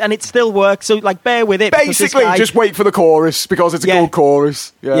catchy and it still works. So, bear with it. Basically, just wait for the chorus, because it's a good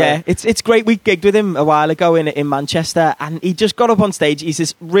chorus. Yeah, it's great. We gigged with him a while ago in Manchester, and he just got up on stage. He's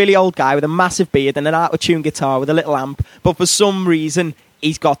this really old guy with a massive beard and an out of tune guitar with a little amp, but for some reason,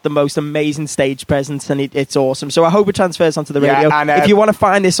 he's got the most amazing stage presence, and it's awesome. So I hope it transfers onto the radio. And, if you want to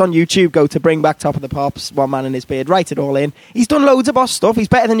find this on YouTube, go to Bring Back Top of the Pops, One Man and His Beard, write it all in. He's done loads of boss stuff. He's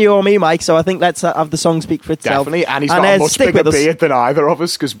better than you or me, Mike, so I think let's have the song speak for itself. Definitely, and he's got a much bigger beard than either of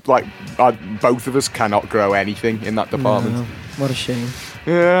us, because both of us cannot grow anything in that department. No, what a shame.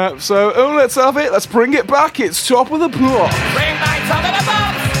 Yeah, so let's have it. Let's bring it back. It's Top of the Pops. Bring back Top of the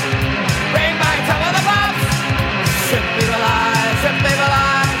Pops. Bring back Top of the Pops. Strip people alive, strip people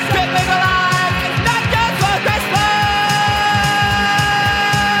alive, strip people alive. It's not just for Christmas.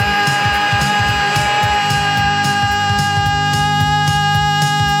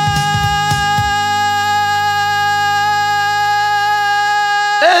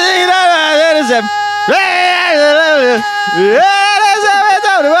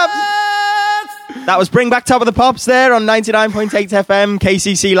 That was Bring Back Top of the Pops there on 99.8 FM,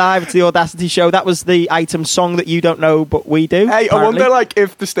 KCC Live. It's the Audacity show. That was the item song that you don't know, but we do. Hey, apparently. I wonder,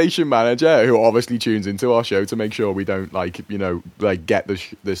 if the station manager, who obviously tunes into our show to make sure we don't, get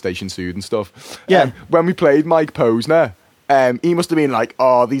the station sued and stuff. Yeah. When we played Mike Posner, he must have been like,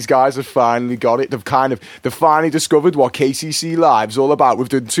 oh, these guys have finally got it. They've finally discovered what KCC Live's all about. We've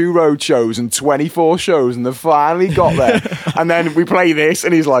done 2 road shows and 24 shows, and they've finally got there. And then we play this,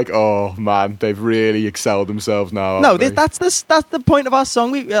 and he's like, oh, man, they've really excelled themselves now. No, that's the point of our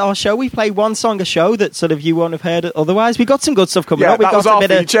song. Our show, we play one song a show that sort of you won't have heard otherwise. We got some good stuff coming up. We that got was our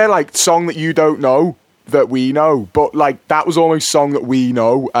feature, song that you don't know. That we know, but that was almost song that we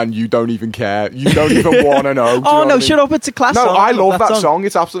know, and you don't even care. You don't even want to know. Oh no, shut up! It's a class song. No, I love that song.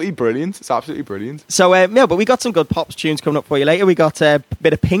 It's absolutely brilliant. It's absolutely brilliant. So but we got some good Pops tunes coming up for you later. We got a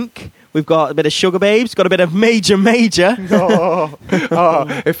bit of Pink. We've got a bit of Sugar Babes. Got a bit of Major.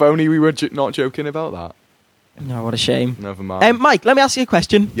 If only we were not joking about that. No, what a shame. Never mind. Mike, let me ask you a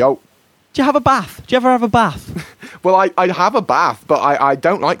question. Yo. Do you have a bath? Do you ever have a bath? Well, I have a bath, but I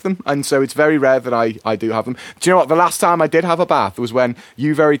don't like them, and so it's very rare that I do have them. Do you know what? The last time I did have a bath was when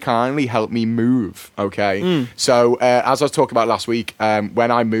you very kindly helped me move, okay? So, as I was talking about last week,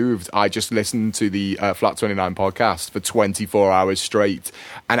 when I moved, I just listened to the Flat 29 podcast for 24 hours straight,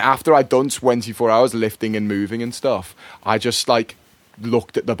 and after I'd done 24 hours lifting and moving and stuff, I just,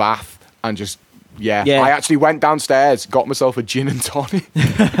 looked at the bath and just... Yeah, I actually went downstairs, got myself a gin and tonic,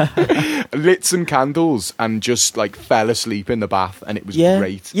 lit some candles, and just fell asleep in the bath, and it was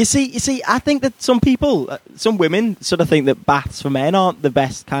great. You see, I think that some people, some women, sort of think that baths for men aren't the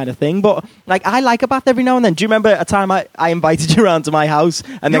best kind of thing. But I like a bath every now and then. Do you remember a time I invited you around to my house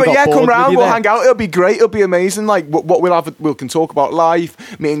and then got bored come round, we'll there? hang out. It'll be great. It'll be amazing. What we'll have, we can talk about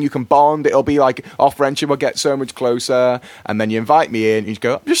life. Me and you can bond. It'll be our friendship will get so much closer. And then you invite me in, and you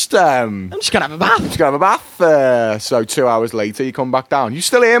go, I'm just gonna have a bath. Just gonna have a bath. So 2 hours later, you come back down. You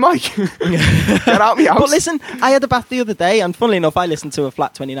still here, Mike? Get out of my house. But listen, I had a bath the other day, and funnily enough, I listened to a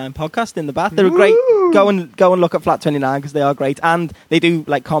Flat 29 podcast in the bath. They were great. Go and look at Flat 29 because they are great, and they do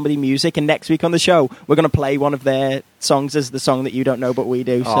comedy music. And next week on the show, we're going to play one of their songs as the song that you don't know, but we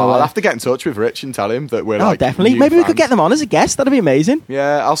do. So I'll have to get in touch with Rich and tell him that we're definitely. Maybe we could get them on as a guest. That'd be amazing.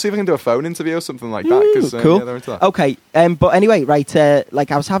 Yeah, I'll see if I can do a phone interview or something like that. Cool. Yeah, they're into that. Okay, but anyway, right? I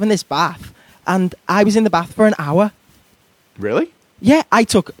was having this bath, and I was in the bath for an hour. Really? Yeah, I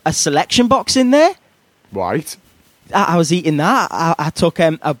took a selection box in there. Right. I was eating that. I took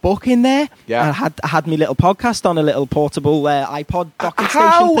a book in there. Yeah. I had my little podcast on a little portable iPod docking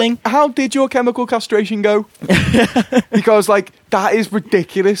station thing. How did your chemical castration go? Because that is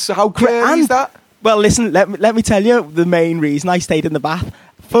ridiculous. How crazy is that? Well, listen. Let me tell you the main reason I stayed in the bath.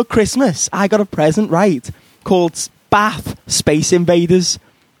 For Christmas, I got a present called Bath Space Invaders.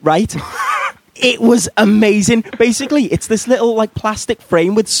 Right. It was amazing. Basically, it's this little plastic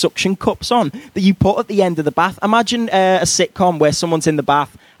frame with suction cups on that you put at the end of the bath. Imagine a sitcom where someone's in the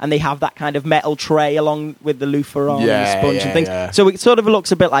bath and they have that kind of metal tray along with the loofah on and sponge and things. Yeah. So it sort of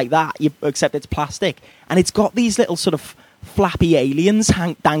looks a bit like that, except it's plastic. And it's got these little sort of flappy aliens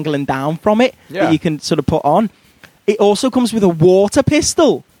dangling down from it that you can sort of put on. It also comes with a water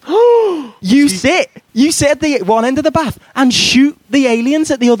pistol. You sit at the one end of the bath and shoot the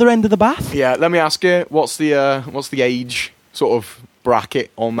aliens at the other end of the bath. Yeah, let me ask you, what's the age sort of bracket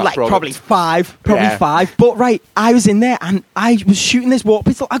on that product? Probably five. But I was in there and I was shooting this water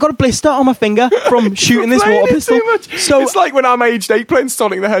pistol. I got a blister on my finger from shooting this water pistol. Too much. So it's like when I'm aged 8 playing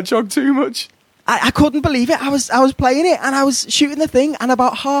Sonic the Hedgehog too much. I couldn't believe it. I was playing it and I was shooting the thing, and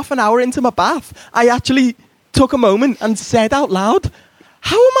about half an hour into my bath, I actually took a moment and said out loud,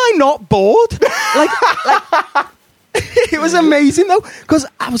 how am I not bored? It was amazing though, because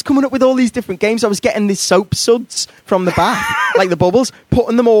I was coming up with all these different games. I was getting these soap suds from the bath, like the bubbles,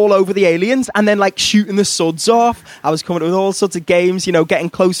 putting them all over the aliens, and then like shooting the suds off. I was coming up with all sorts of games, getting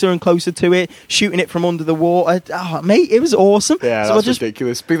closer and closer to it, shooting it from under the water. Oh, mate, it was awesome. Yeah, so that's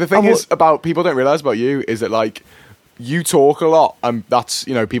ridiculous. But the thing is about people don't realise about you is that like you talk a lot, and that's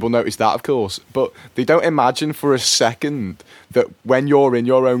people notice that, of course, but they don't imagine for a second that when you're in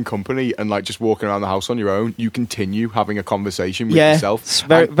your own company and like just walking around the house on your own, you continue having a conversation with yourself. It's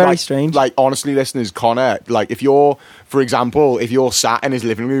very strange. Like honestly, listeners, Connor, like if you're sat in his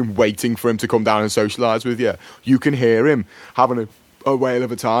living room waiting for him to come down and socialise with you, you can hear him having a whale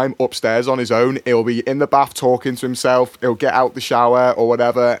of a time upstairs on his own. He'll be in the bath talking to himself. He'll get out the shower or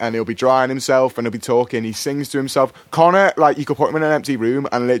whatever, and he'll be drying himself, and he'll be talking. He sings to himself. Connor, like you could put him in an empty room,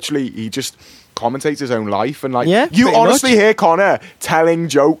 and literally he just commentates his own life, and like you honestly hear Connor telling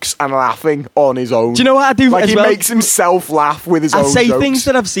jokes and laughing on his own. Do you know what I do? Like as he well? makes himself laugh with his own jokes. I say things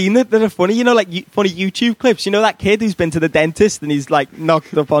that I've seen that are funny. Like funny YouTube clips. That kid who's been to the dentist and he's like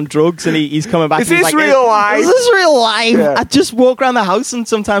knocked up on drugs and he's coming back. Is this real life? Is this real life? Yeah. I just walk around the house and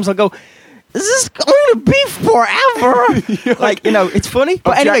sometimes I'll go, is this going to be forever? like it's funny.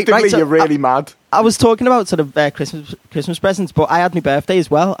 But anyway, right, so you're really mad. I was talking about sort of Christmas presents, but I had my birthday as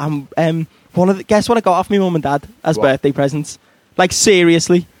well. Guess what I got off my mum and dad as birthday presents? Like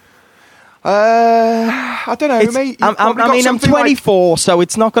seriously. I don't know, mate. I'm 24, so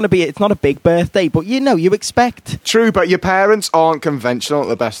it's not a big birthday, but you expect. True, but your parents aren't conventional at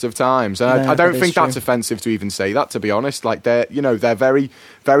the best of times. And I don't think that's true. offensive to even say that, to be honest. Like they're very,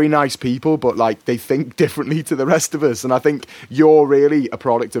 very nice people, but like they think differently to the rest of us. And I think you're really a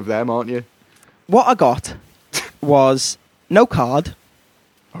product of them, aren't you? What I got was no card.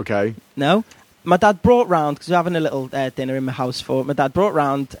 Okay. No. My dad brought round, because we were having a little dinner in my house my dad brought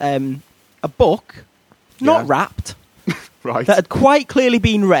round a book, not wrapped, right, that had quite clearly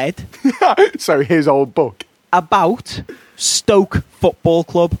been read. So his old book. About Stoke Football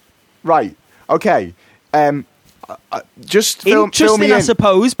Club. Right, okay. Just fill me in. I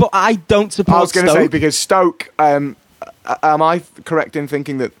suppose, but I don't support Stoke. I was going to say, because Stoke, am I correct in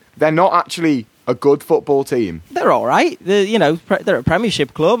thinking that they're not actually a good football team? They're all right. They're a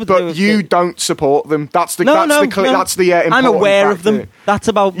Premiership club. But you don't support them. That's the important I'm aware fact, of them.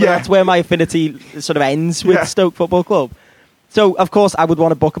 That's where my affinity sort of ends with Stoke Football Club. So, of course, I would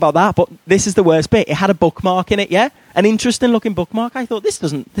want a book about that, but this is the worst bit. It had a bookmark in it, an interesting looking bookmark. I thought, this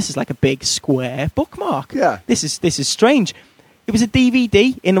is like a big square bookmark. Yeah. This is strange. It was a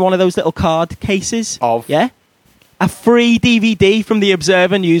DVD in one of those little card cases. A free DVD from the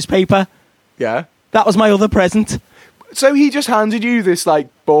Observer newspaper. Yeah. That was my other present. So he just handed you this like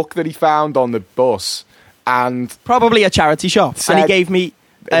book that he found on the bus, and probably a charity shop, and he gave me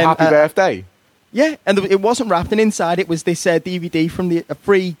happy birthday. Yeah, and it wasn't wrapped, and inside it was this DVD from a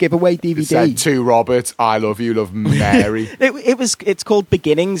free giveaway DVD. It said, to Robert, I love you, love Mary. It's called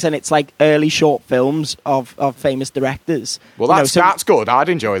Beginnings, and it's like early short films of famous directors. Well, that's good. I'd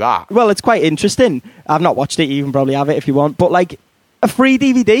enjoy that. Well, it's quite interesting. I've not watched it. You can probably have it if you want, but like a free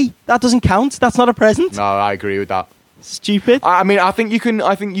DVD, that doesn't count. That's not a present. No, I agree with that. Stupid. I mean, I think you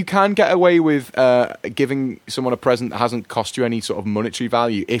can get away with giving someone a present that hasn't cost you any sort of monetary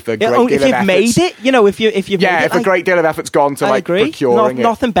value if a great deal of effort's made it, if a great deal of effort's gone to procuring it.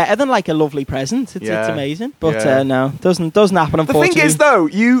 Nothing better than like a lovely present. It's amazing, but no, doesn't happen. Unfortunately, the thing is though,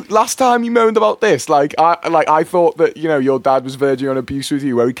 last time you moaned about this, I thought that your dad was verging on abuse with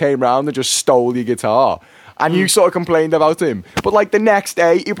you, where he came round and just stole your guitar. And you sort of complained about him. But, like, the next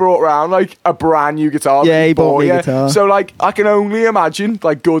day, he brought around, like, a brand new guitar. Yeah, he bought me a guitar. So, like, I can only imagine,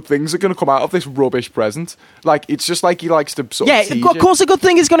 like, good things are going to come out of this rubbish present. Like, it's just like he likes to sort of tease of course a good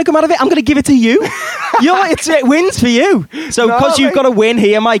thing is going to come out of it. I'm going to give it to you. It wins for you. So, because you've got a win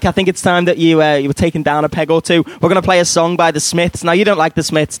here, Mike, I think it's time that you were taken down a peg or two. We're going to play a song by the Smiths. Now, you don't like the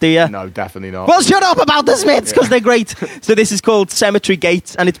Smiths, do you? No, definitely not. Well, shut up about the Smiths, because they're great. So, this is called Cemetery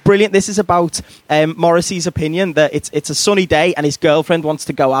Gate, and it's brilliant. This is about Morrissey's opinion that it's a sunny day and his girlfriend wants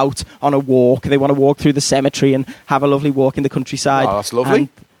to go out on a walk. They want to walk through the cemetery and have a lovely walk in the countryside. Oh, that's lovely.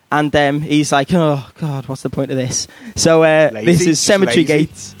 And he's like, oh, God, what's the point of this? So this is Cemetery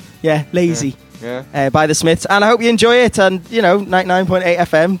Gates. Yeah, lazy. Yeah. By the Smiths. And I hope you enjoy it. And, 99.8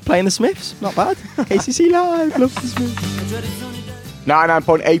 FM playing the Smiths. Not bad. KCC Live. Love the Smiths.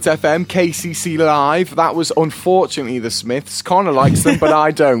 99.8 FM, KCC Live. That was unfortunately the Smiths. Connor likes them, but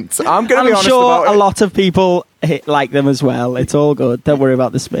I don't. I'm going to be honest about it. I'm sure a lot of people like them as well. It's all good. Don't worry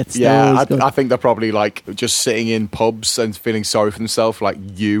about the Smiths. Yeah, I think they're probably like just sitting in pubs and feeling sorry for themselves, like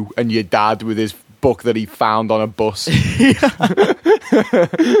you and your dad with his book that he found on a bus.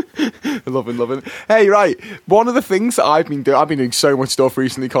 Loving. Hey, right. One of the things that I've been doing so much stuff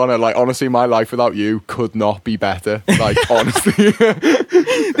recently, Connor. Like, honestly, my life without you could not be better. Like, honestly.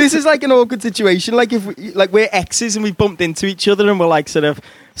 This is like an awkward situation. Like, if we're exes and we bumped into each other and we're like, sort of,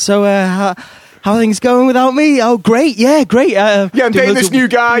 so, how are things going without me? Oh, great. Yeah, great. I'm dating this new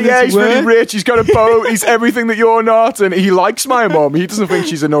guy. Yeah, he's really rich. He's got a boat. He's everything that you're not. And he likes my mum. He doesn't think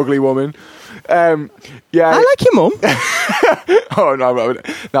she's an ugly woman. Yeah, I like your mum. Oh, no.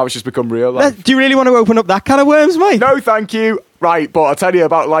 Now it's just become real life. Do you really want to open up that can of worms, mate? No, thank you. Right, but I'll tell you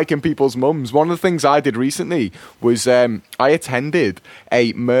about liking people's mums. One of the things I did recently was I attended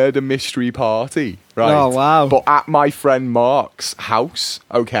a murder mystery party. Right? Oh, wow. But at my friend Mark's house,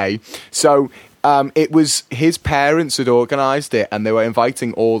 okay? So it was his parents had organised it, and they were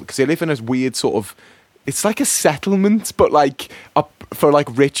inviting all, because they live in a weird sort of, it's like a settlement, but like for like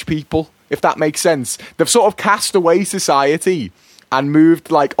rich people, if that makes sense. They've sort of cast away society and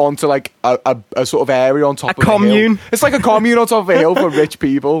moved like onto like a sort of area on top of a hill. It's like a commune on top of a hill for rich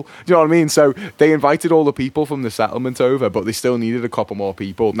people. Do you know what I mean? So they invited all the people from the settlement over, but they still needed a couple more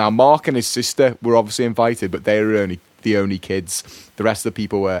people. Now, Mark and his sister were obviously invited, but they were the only kids. The rest of the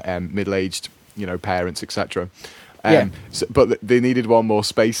people were middle-aged, parents, etc. But they needed one more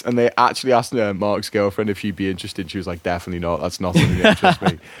space, and they actually asked Mark's girlfriend if she'd be interested. She was like, definitely not. That's not something that interests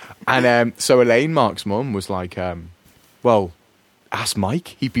me. And so Elaine, Mark's mum, was like, well, ask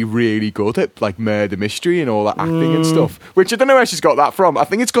Mike. He'd be really good at like murder mystery and all that acting and stuff. Which I don't know where she's got that from. I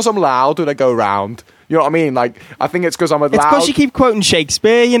think it's because I'm loud when I go round. You know what I mean? Like, I think it's because I'm loud. It's because you keep quoting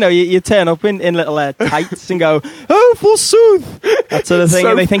Shakespeare. You turn up in little tights and go, oh, forsooth. That sort of thing.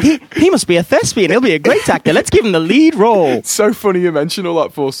 And they think, he must be a thespian. He'll be a great actor. Let's give him the lead role. It's so funny you mention all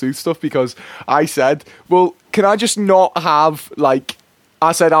that forsooth stuff, because I said, well, can I just not have, like,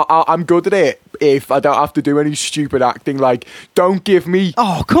 I said, I'm good at it if I don't have to do any stupid acting. Like, don't give me...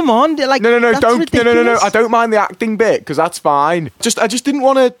 Oh, come on. Like, no, don't. No. I don't mind the acting bit, because that's fine. I just didn't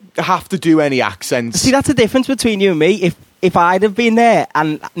want to have to do any accents. See, that's the difference between you and me. If I'd have been there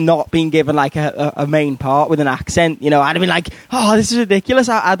and not been given like a main part with an accent, I'd have been like, oh, this is ridiculous.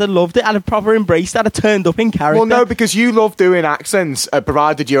 I'd have loved it. I'd have proper embraced it. I'd have turned up in character. Well, no, because you love doing accents,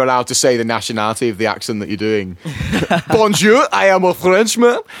 provided you're allowed to say the nationality of the accent that you're doing. Bonjour, I am a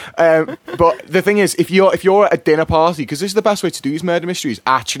Frenchman. But the thing is, if you're at a dinner party, because this is the best way to do these murder mysteries,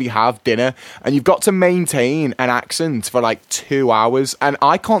 actually have dinner, and you've got to maintain an accent for like 2 hours, and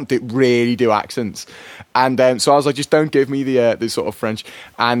I can't really do accents. And so I was like, just don't give me the sort of French.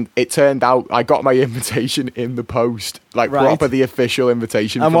 And it turned out I got my invitation in the post, like proper the official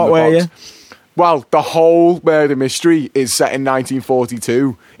invitation. And from what the were box. You? Well, the whole murder mystery is set in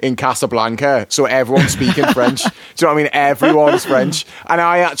 1942 in Casablanca, so everyone's speaking French. Do you know what I mean? Everyone's French. And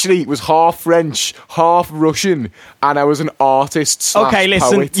I actually was half French, half Russian, and I was an artist / Okay,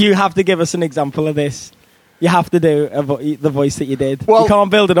 listen, poet. You have to give us an example of this. You have to do the voice that you did. Well, you can't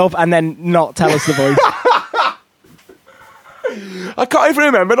build it up and then not tell us the voice. I can't even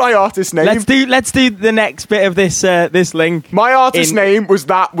remember my artist name. Let's do the next bit of this link. My artist name was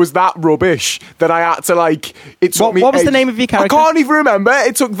that rubbish that I had to like. It took me. What was the name of your character? I can't even remember.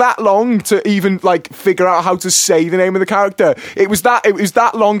 It took that long to even like figure out how to say the name of the character. It was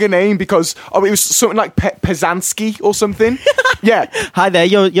that long a name because it was something like Pezansky or something. Yeah. Hi there.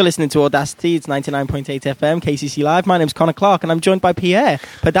 You're listening to Audacity. It's 99.8 FM, KCC Live. My name's Connor Clark, and I'm joined by Pierre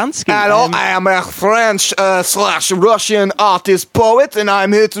Pedansky. Hello, I am a French / Russian artist poet, and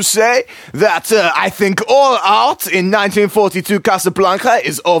I'm here to say that I think all art in 1942 Casablanca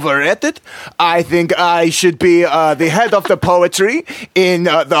is overrated. I think I should be the head of the poetry in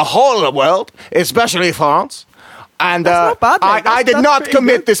the whole world, especially France. And That's not bad, I did not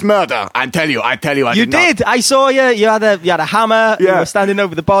commit this murder. I tell you, I You did. Not. I saw you. You had a hammer. Yeah. You were standing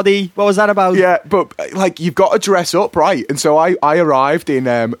over the body. What was that about? Yeah, but like you've got to dress up, right? And so I arrived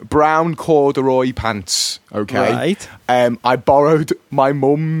in brown corduroy pants. Okay, right. I borrowed my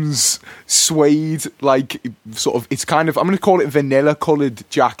mum's suede, like sort of. It's kind of. I'm going to call it vanilla coloured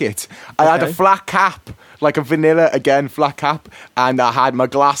jacket. I had a flat cap. Like a vanilla, again, flat cap, and I had my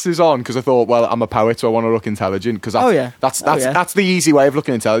glasses on because I thought, well, I'm a poet, so I want to look intelligent. Because that's the easy way of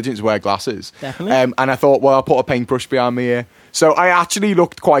looking intelligent is wear glasses. Definitely. And I thought, well, I'll put a paintbrush behind my ear. So I actually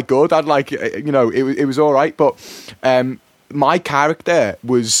looked quite good. I'd like, it was all right, but my character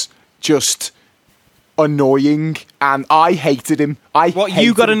was just annoying, and I hated him.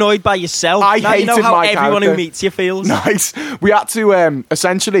 You got annoyed by yourself? I hated you know how my everyone character. who meets you feels. Nice. We had to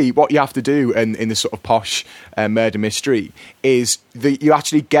essentially what you have to do in this sort of posh murder mystery is that you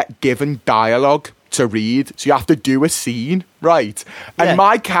actually get given dialogue to read, so you have to do a scene. right? And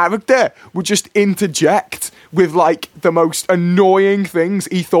my character would just interject with like the most annoying things.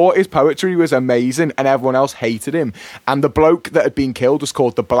 He thought his poetry was amazing and everyone else hated him. And the bloke that had been killed was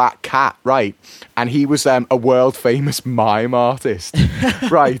called the Black Cat, right? And he was a world famous mime artist,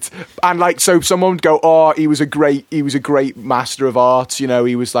 right? And like, so someone would go, oh, he was a great master of arts, you know,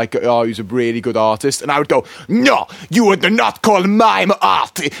 he was like, oh, he was a really good artist. And I would go, no, you would not call mime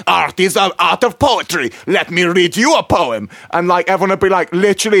art. Art is an art of poetry. Let me read you a poem. And like, everyone would be like,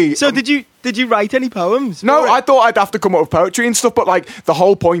 literally. So did you write any poems? No, I thought I'd have to come up with poetry and stuff, but like the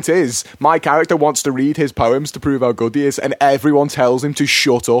whole point is my character wants to read his poems to prove how good he is, and everyone tells him to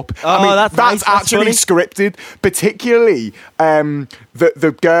shut up. Oh, I mean, that's nice. Actually scripted, particularly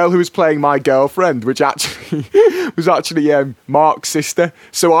the girl who was playing my girlfriend, which actually was actually Mark's sister.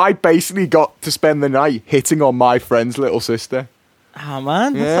 So I basically got to spend the night hitting on my friend's little sister. Oh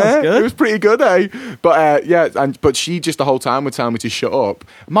man, that sounds good. It was pretty good, eh? But but she just the whole time would tell me to shut up.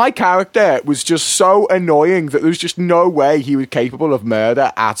 My character was just so annoying that there was just no way he was capable of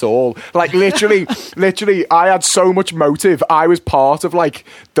murder at all. Like literally, I had so much motive. I was part of like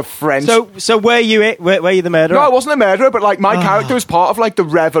the French. So were you the murderer? No, I wasn't a murderer, but like my character was part of like the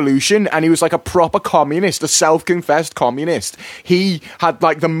revolution, and he was like a proper communist, a self-confessed communist. He had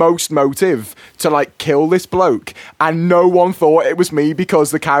like the most motive to like kill this bloke, and no one thought it was me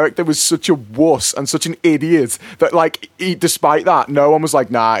because the character was such a wuss and such an idiot that like despite that no one was like,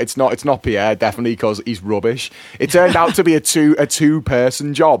 nah, it's not Pierre, definitely, because he's rubbish. It turned out to be a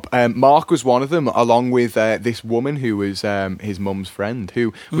two-person job. Mark was one of them, along with this woman who was his mum's friend,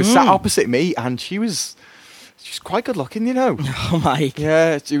 who was sat opposite me, and she's quite good looking, you know. Oh my.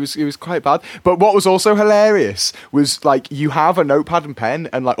 Yeah, it was quite bad. But what was also hilarious was like you have a notepad and pen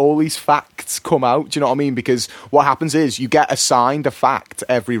and like all these facts come out, do you know what I mean? Because what happens is you get assigned a fact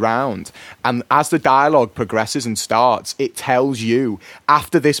every round, and as the dialogue progresses and starts, it tells you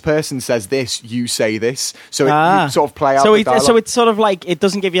after this person says this, you say this. So you sort of play out the dialogue. So it's sort of like, it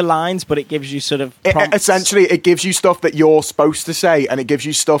doesn't give you lines, but it gives you sort of prompts. Essentially, it gives you stuff that you're supposed to say, and it gives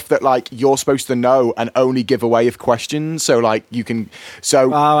you stuff that like you're supposed to know and only give away of questions. So like you can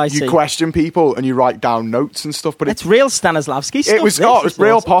question people and you write down notes and stuff. But it's real Stanislavski stuff. It was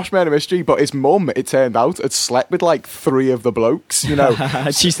real awesome. Posh murder mystery. But his mum, it turned out, had slept with like 3 of the blokes, you know.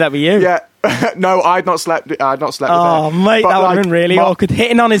 She slept with you? Yeah. No, I'd not slept with her. Oh mate, that would have been really awkward,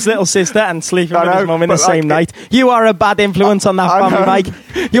 hitting on his little sister and sleeping with his mum in the same night. You are a bad influence on that family,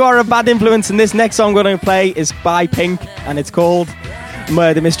 Mike. You are a bad influence. And this next song we're going to play is by Pink, and it's called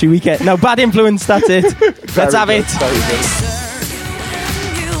Murder Mystery Weekend. No, bad influence, that's it. Let's have it.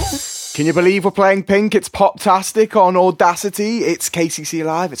 Can you believe we're playing Pink? It's Poptastic on Audacity. It's KCC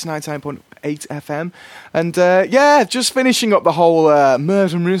Live. It's 99.8 FM. And just finishing up the whole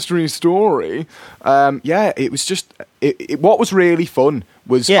murder mystery story. It was just... what was really fun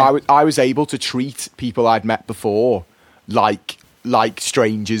was I was able to treat people I'd met before like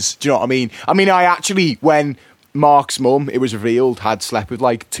strangers. Do you know what I mean? I mean, I actually, when Mark's mum, it was revealed, had slept with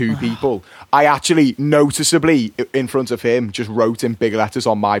like 2 people, I actually noticeably in front of him just wrote in big letters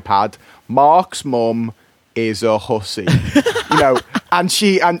on my pad, Mark's mum is a hussy. You know, and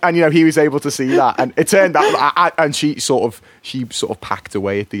she and you know, he was able to see that, and it turned out and she sort of packed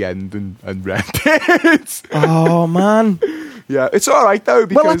away at the end and read it. Oh man. Yeah, it's all right though,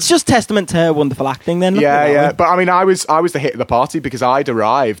 because well, that's just testament to her wonderful acting then. Yeah. But I mean, I was the hit of the party because I'd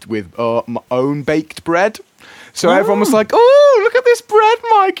arrived with my own baked bread. So everyone was like, oh, look at this bread,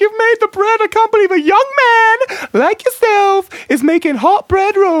 Mike. You've made the bread. I can't believe a young man like yourself is making hot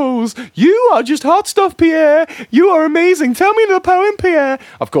bread rolls. You are just hot stuff, Pierre. You are amazing. Tell me the poem, Pierre.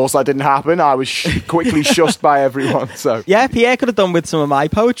 Of course, that didn't happen. I was quickly shushed by everyone. So yeah, Pierre could have done with some of my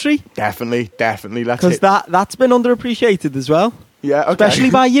poetry. Definitely. Because that's been underappreciated as well. Yeah, okay.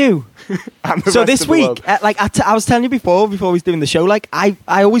 Especially by you. So this week, I was telling you before we was doing the show, like I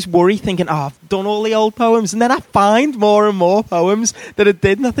always worry thinking, I've done all the old poems, and then I find more and more poems that I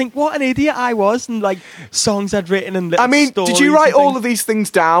did, and I think, what an idiot I was, and like songs I'd written and little did you write all of these things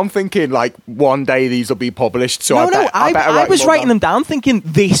down thinking like one day these will be published? So I was writing them down thinking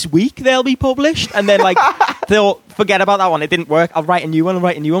this week they'll be published, and then like they'll forget about that one. It didn't work. I'll write a new one.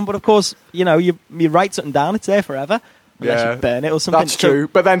 But of course, you know, you write something down, it's there forever. Unless you burn it or something. That's true.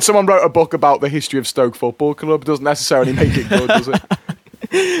 But then someone wrote a book about the history of Stoke Football Club. Doesn't necessarily make it good, does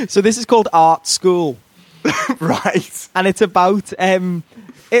it? So this is called Art School. Right. And it's about... I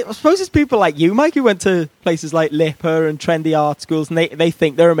suppose it's people like you, Mike, who went to places like Lipper and trendy art schools, and they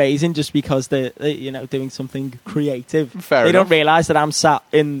think they're amazing just because they're doing something creative. Fair They enough. don't realise that I'm sat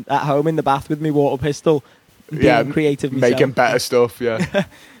at home in the bath with my water pistol, being creative myself. Making better stuff, yeah.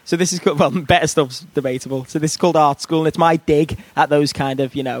 So this is called, well, better stuff's debatable. So this is called Art School, and it's my dig at those kind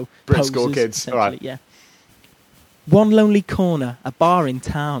of, Brit school kids. All right. Yeah. One lonely corner, a bar in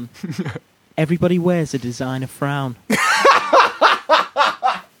town. Everybody wears a designer frown.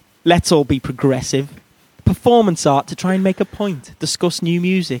 Let's all be progressive. Performance art to try and make a point. Discuss new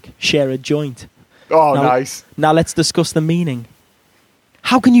music. Share a joint. Oh, nice. Now let's discuss the meaning.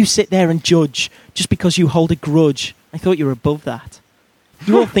 How can you sit there and judge just because you hold a grudge? I thought you were above that.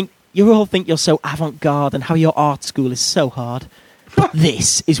 You all think you're so avant-garde and how your art school is so hard. But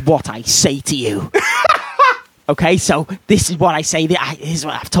this is what I say to you. Okay, so this is what I say.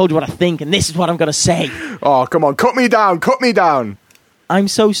 I've told you what I think, and this is what I'm going to say. Oh, come on. Cut me down. I'm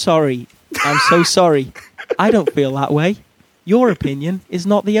so sorry. I don't feel that way. Your opinion is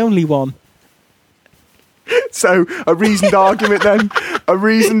not the only one. So, a reasoned argument then?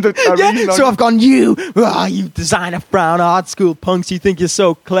 So I've gone, you designer frown art school punks, you think you're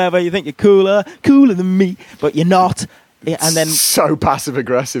so clever, you think you're cooler than me, but you're not. Yeah, and then so passive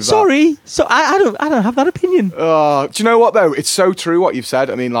aggressive. Sorry, so I don't have that opinion. Do you know what though? It's so true what you've said.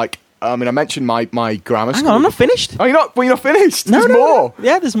 I mentioned my grammar school. Hang on, I'm not finished. Oh, you're not? Well, you're not finished. No, there's more. No.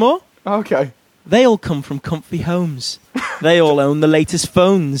 Yeah, there's more. Okay. They all come from comfy homes. They all own the latest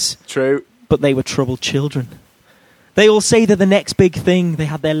phones. True. But they were troubled children. They all say they're the next big thing. They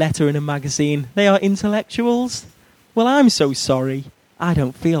had their letter in a magazine. They are intellectuals. Well, I'm so sorry. I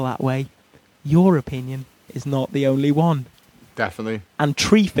don't feel that way. Your opinion is not the only one. Definitely. And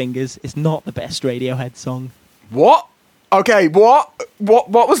Tree Fingers is not the best Radiohead song. What? Okay, what? What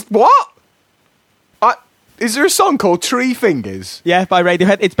was... What? Is there a song called Tree Fingers? Yeah, by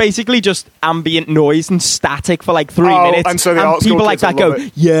Radiohead. It's basically just ambient noise and static for like 3 minutes. And so the art people school like that go,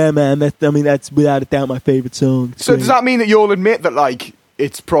 yeah, man, that's without a doubt my favourite song. So does that mean that you'll admit that, like,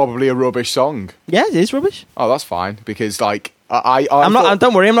 it's probably a rubbish song? Yeah, it is rubbish. Oh, that's fine, because, like,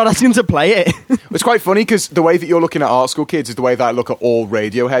 don't worry, I'm not asking to play it. It's quite funny, because the way that you're looking at art school kids is the way that I look at all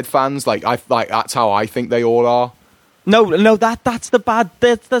Radiohead fans. Like, that's how I think they all are. No, that's that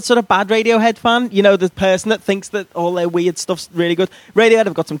sort of bad Radiohead fan. You know, the person that thinks that all their weird stuff's really good. Radiohead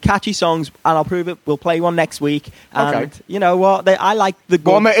have got some catchy songs, and I'll prove it. We'll play one next week. And okay. You know what? I like the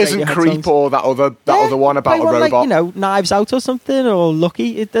good one that isn't Radiohead Creep songs. Or that other one about a robot. Like, Knives Out or something, or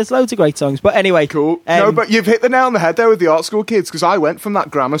Lucky. There's loads of great songs. But anyway, cool. No, but you've hit the nail on the head there with the art school kids, because I went from that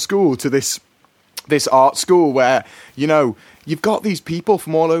grammar school to this art school where you've got these people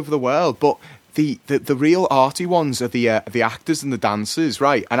from all over the world, but the real arty ones are the actors and the dancers,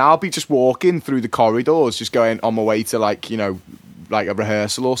 right? And I'll be just walking through the corridors, just going on my way to like a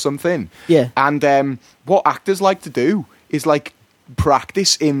rehearsal or something. Yeah. And what actors like to do is like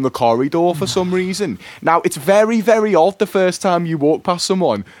practice in the corridor for some reason. Now, it's very, very odd the first time you walk past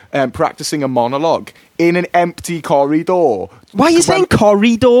someone practicing a monologue in an empty corridor. Why are you saying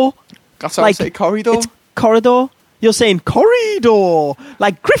corridor? That's how I say corridor. It's corridor. You're saying corridor,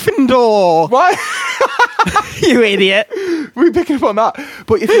 like Gryffindor. What? You idiot. We're picking up on that.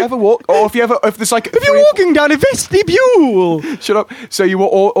 But if you ever walk, or if there's like... If you're walking down a vestibule. Shut up. So you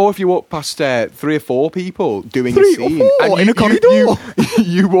walk, or if you walk past 3 or 4 people doing a scene. Three or 4 in a corridor.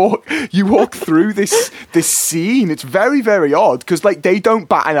 You walk through this scene. It's very, very odd, because like they don't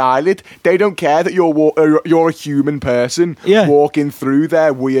bat an eyelid. They don't care that you're a human person walking through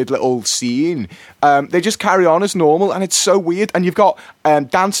their weird little scene. They just carry on as normal, and it's so weird. And you've got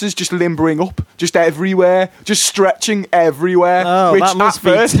dancers just limbering up, just everywhere, just stretching everywhere. Oh, which that must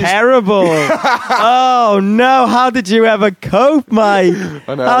at be terrible. Oh no! How did you ever cope, Mike?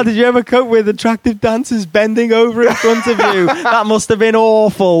 I know. How did you ever cope with attractive dancers bending over in front of you? That must have been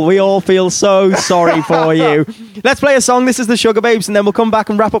awful. We all feel so sorry for you. Let's play a song. This is the Sugar Babes, and then we'll come back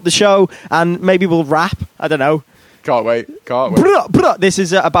and wrap up the show, and maybe we'll rap. I don't know. Can't wait. This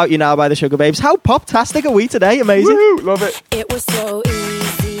is About You Now by the Sugar Babes. How pop-tastic are we today? Amazing. Woohoo, love it. It was so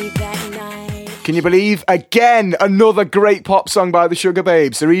easy that night. Can you believe, again, another great pop song by the Sugar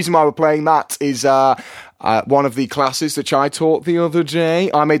Babes? The reason why we're playing that is one of the classes that I taught the other day.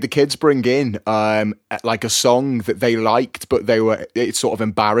 I made the kids bring in like a song that they liked, but it's sort of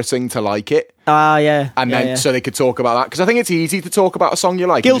embarrassing to like it. Yeah. And then so they could talk about that, because I think it's easy to talk about a song you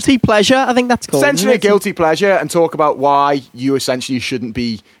like. Guilty pleasure, I think that's called. Essentially a guilty pleasure, and talk about why you essentially shouldn't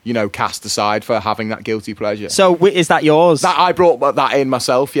be, cast aside for having that guilty pleasure. So is that yours? That I brought that in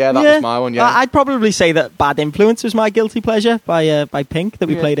myself, that was my one, I'd probably say that Bad Influence was my guilty pleasure by Pink that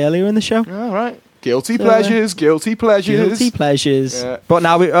we played earlier in the show. All right. Guilty pleasures. Guilty pleasures. Yeah. But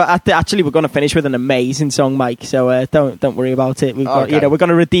now we're going to finish with an amazing song, Mike. So don't worry about it. We're going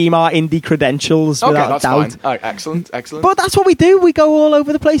to redeem our indie credentials without doubt. Fine. Oh, excellent. But that's what we do. We go all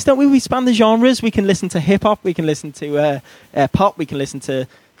over the place, don't we? We span the genres. We can listen to hip hop. We can listen to pop. We can listen to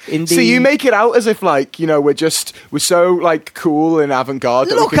indie. So you make it out as if, like, you know, we're so, like, cool and avant-garde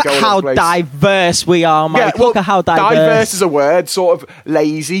that Look we could at go how all over the place. diverse we are, Mike. Yeah, well, Look at how diverse is a word. Sort of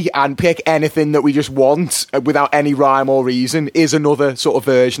lazy and pick anything that we just want without any rhyme or reason is another sort of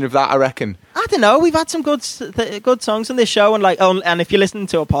version of that, I reckon. I don't know. We've had some good songs on this show, and and if you're listening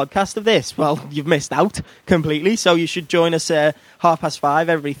to a podcast of this, well, you've missed out completely. So you should join us 5:30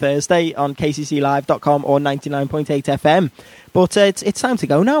 every Thursday on kcclive.com or 99.8 FM. But it's time to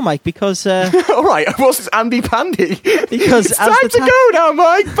go now, Mike, because... All right, what's this Andy Pandy? Because it's time to go now,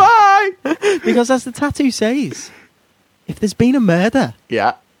 Mike, bye! Because as the tattoo says, if there's been a murder,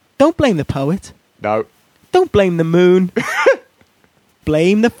 Yeah. don't blame the poet. No. Don't blame the moon.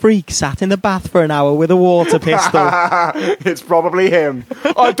 Blame the freak sat in the bath for an hour with a water pistol. It's probably him.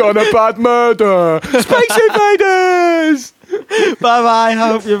 I've done a bad murder. Space Invaders! Bye-bye.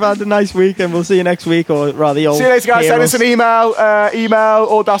 Hope you've had a nice week, and we'll see you next week, or rather you'll See you later, guys. hear Send us an email. Email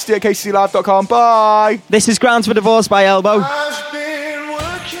audacity@kcclive.com. Bye. This is Grounds for Divorce by Elbow.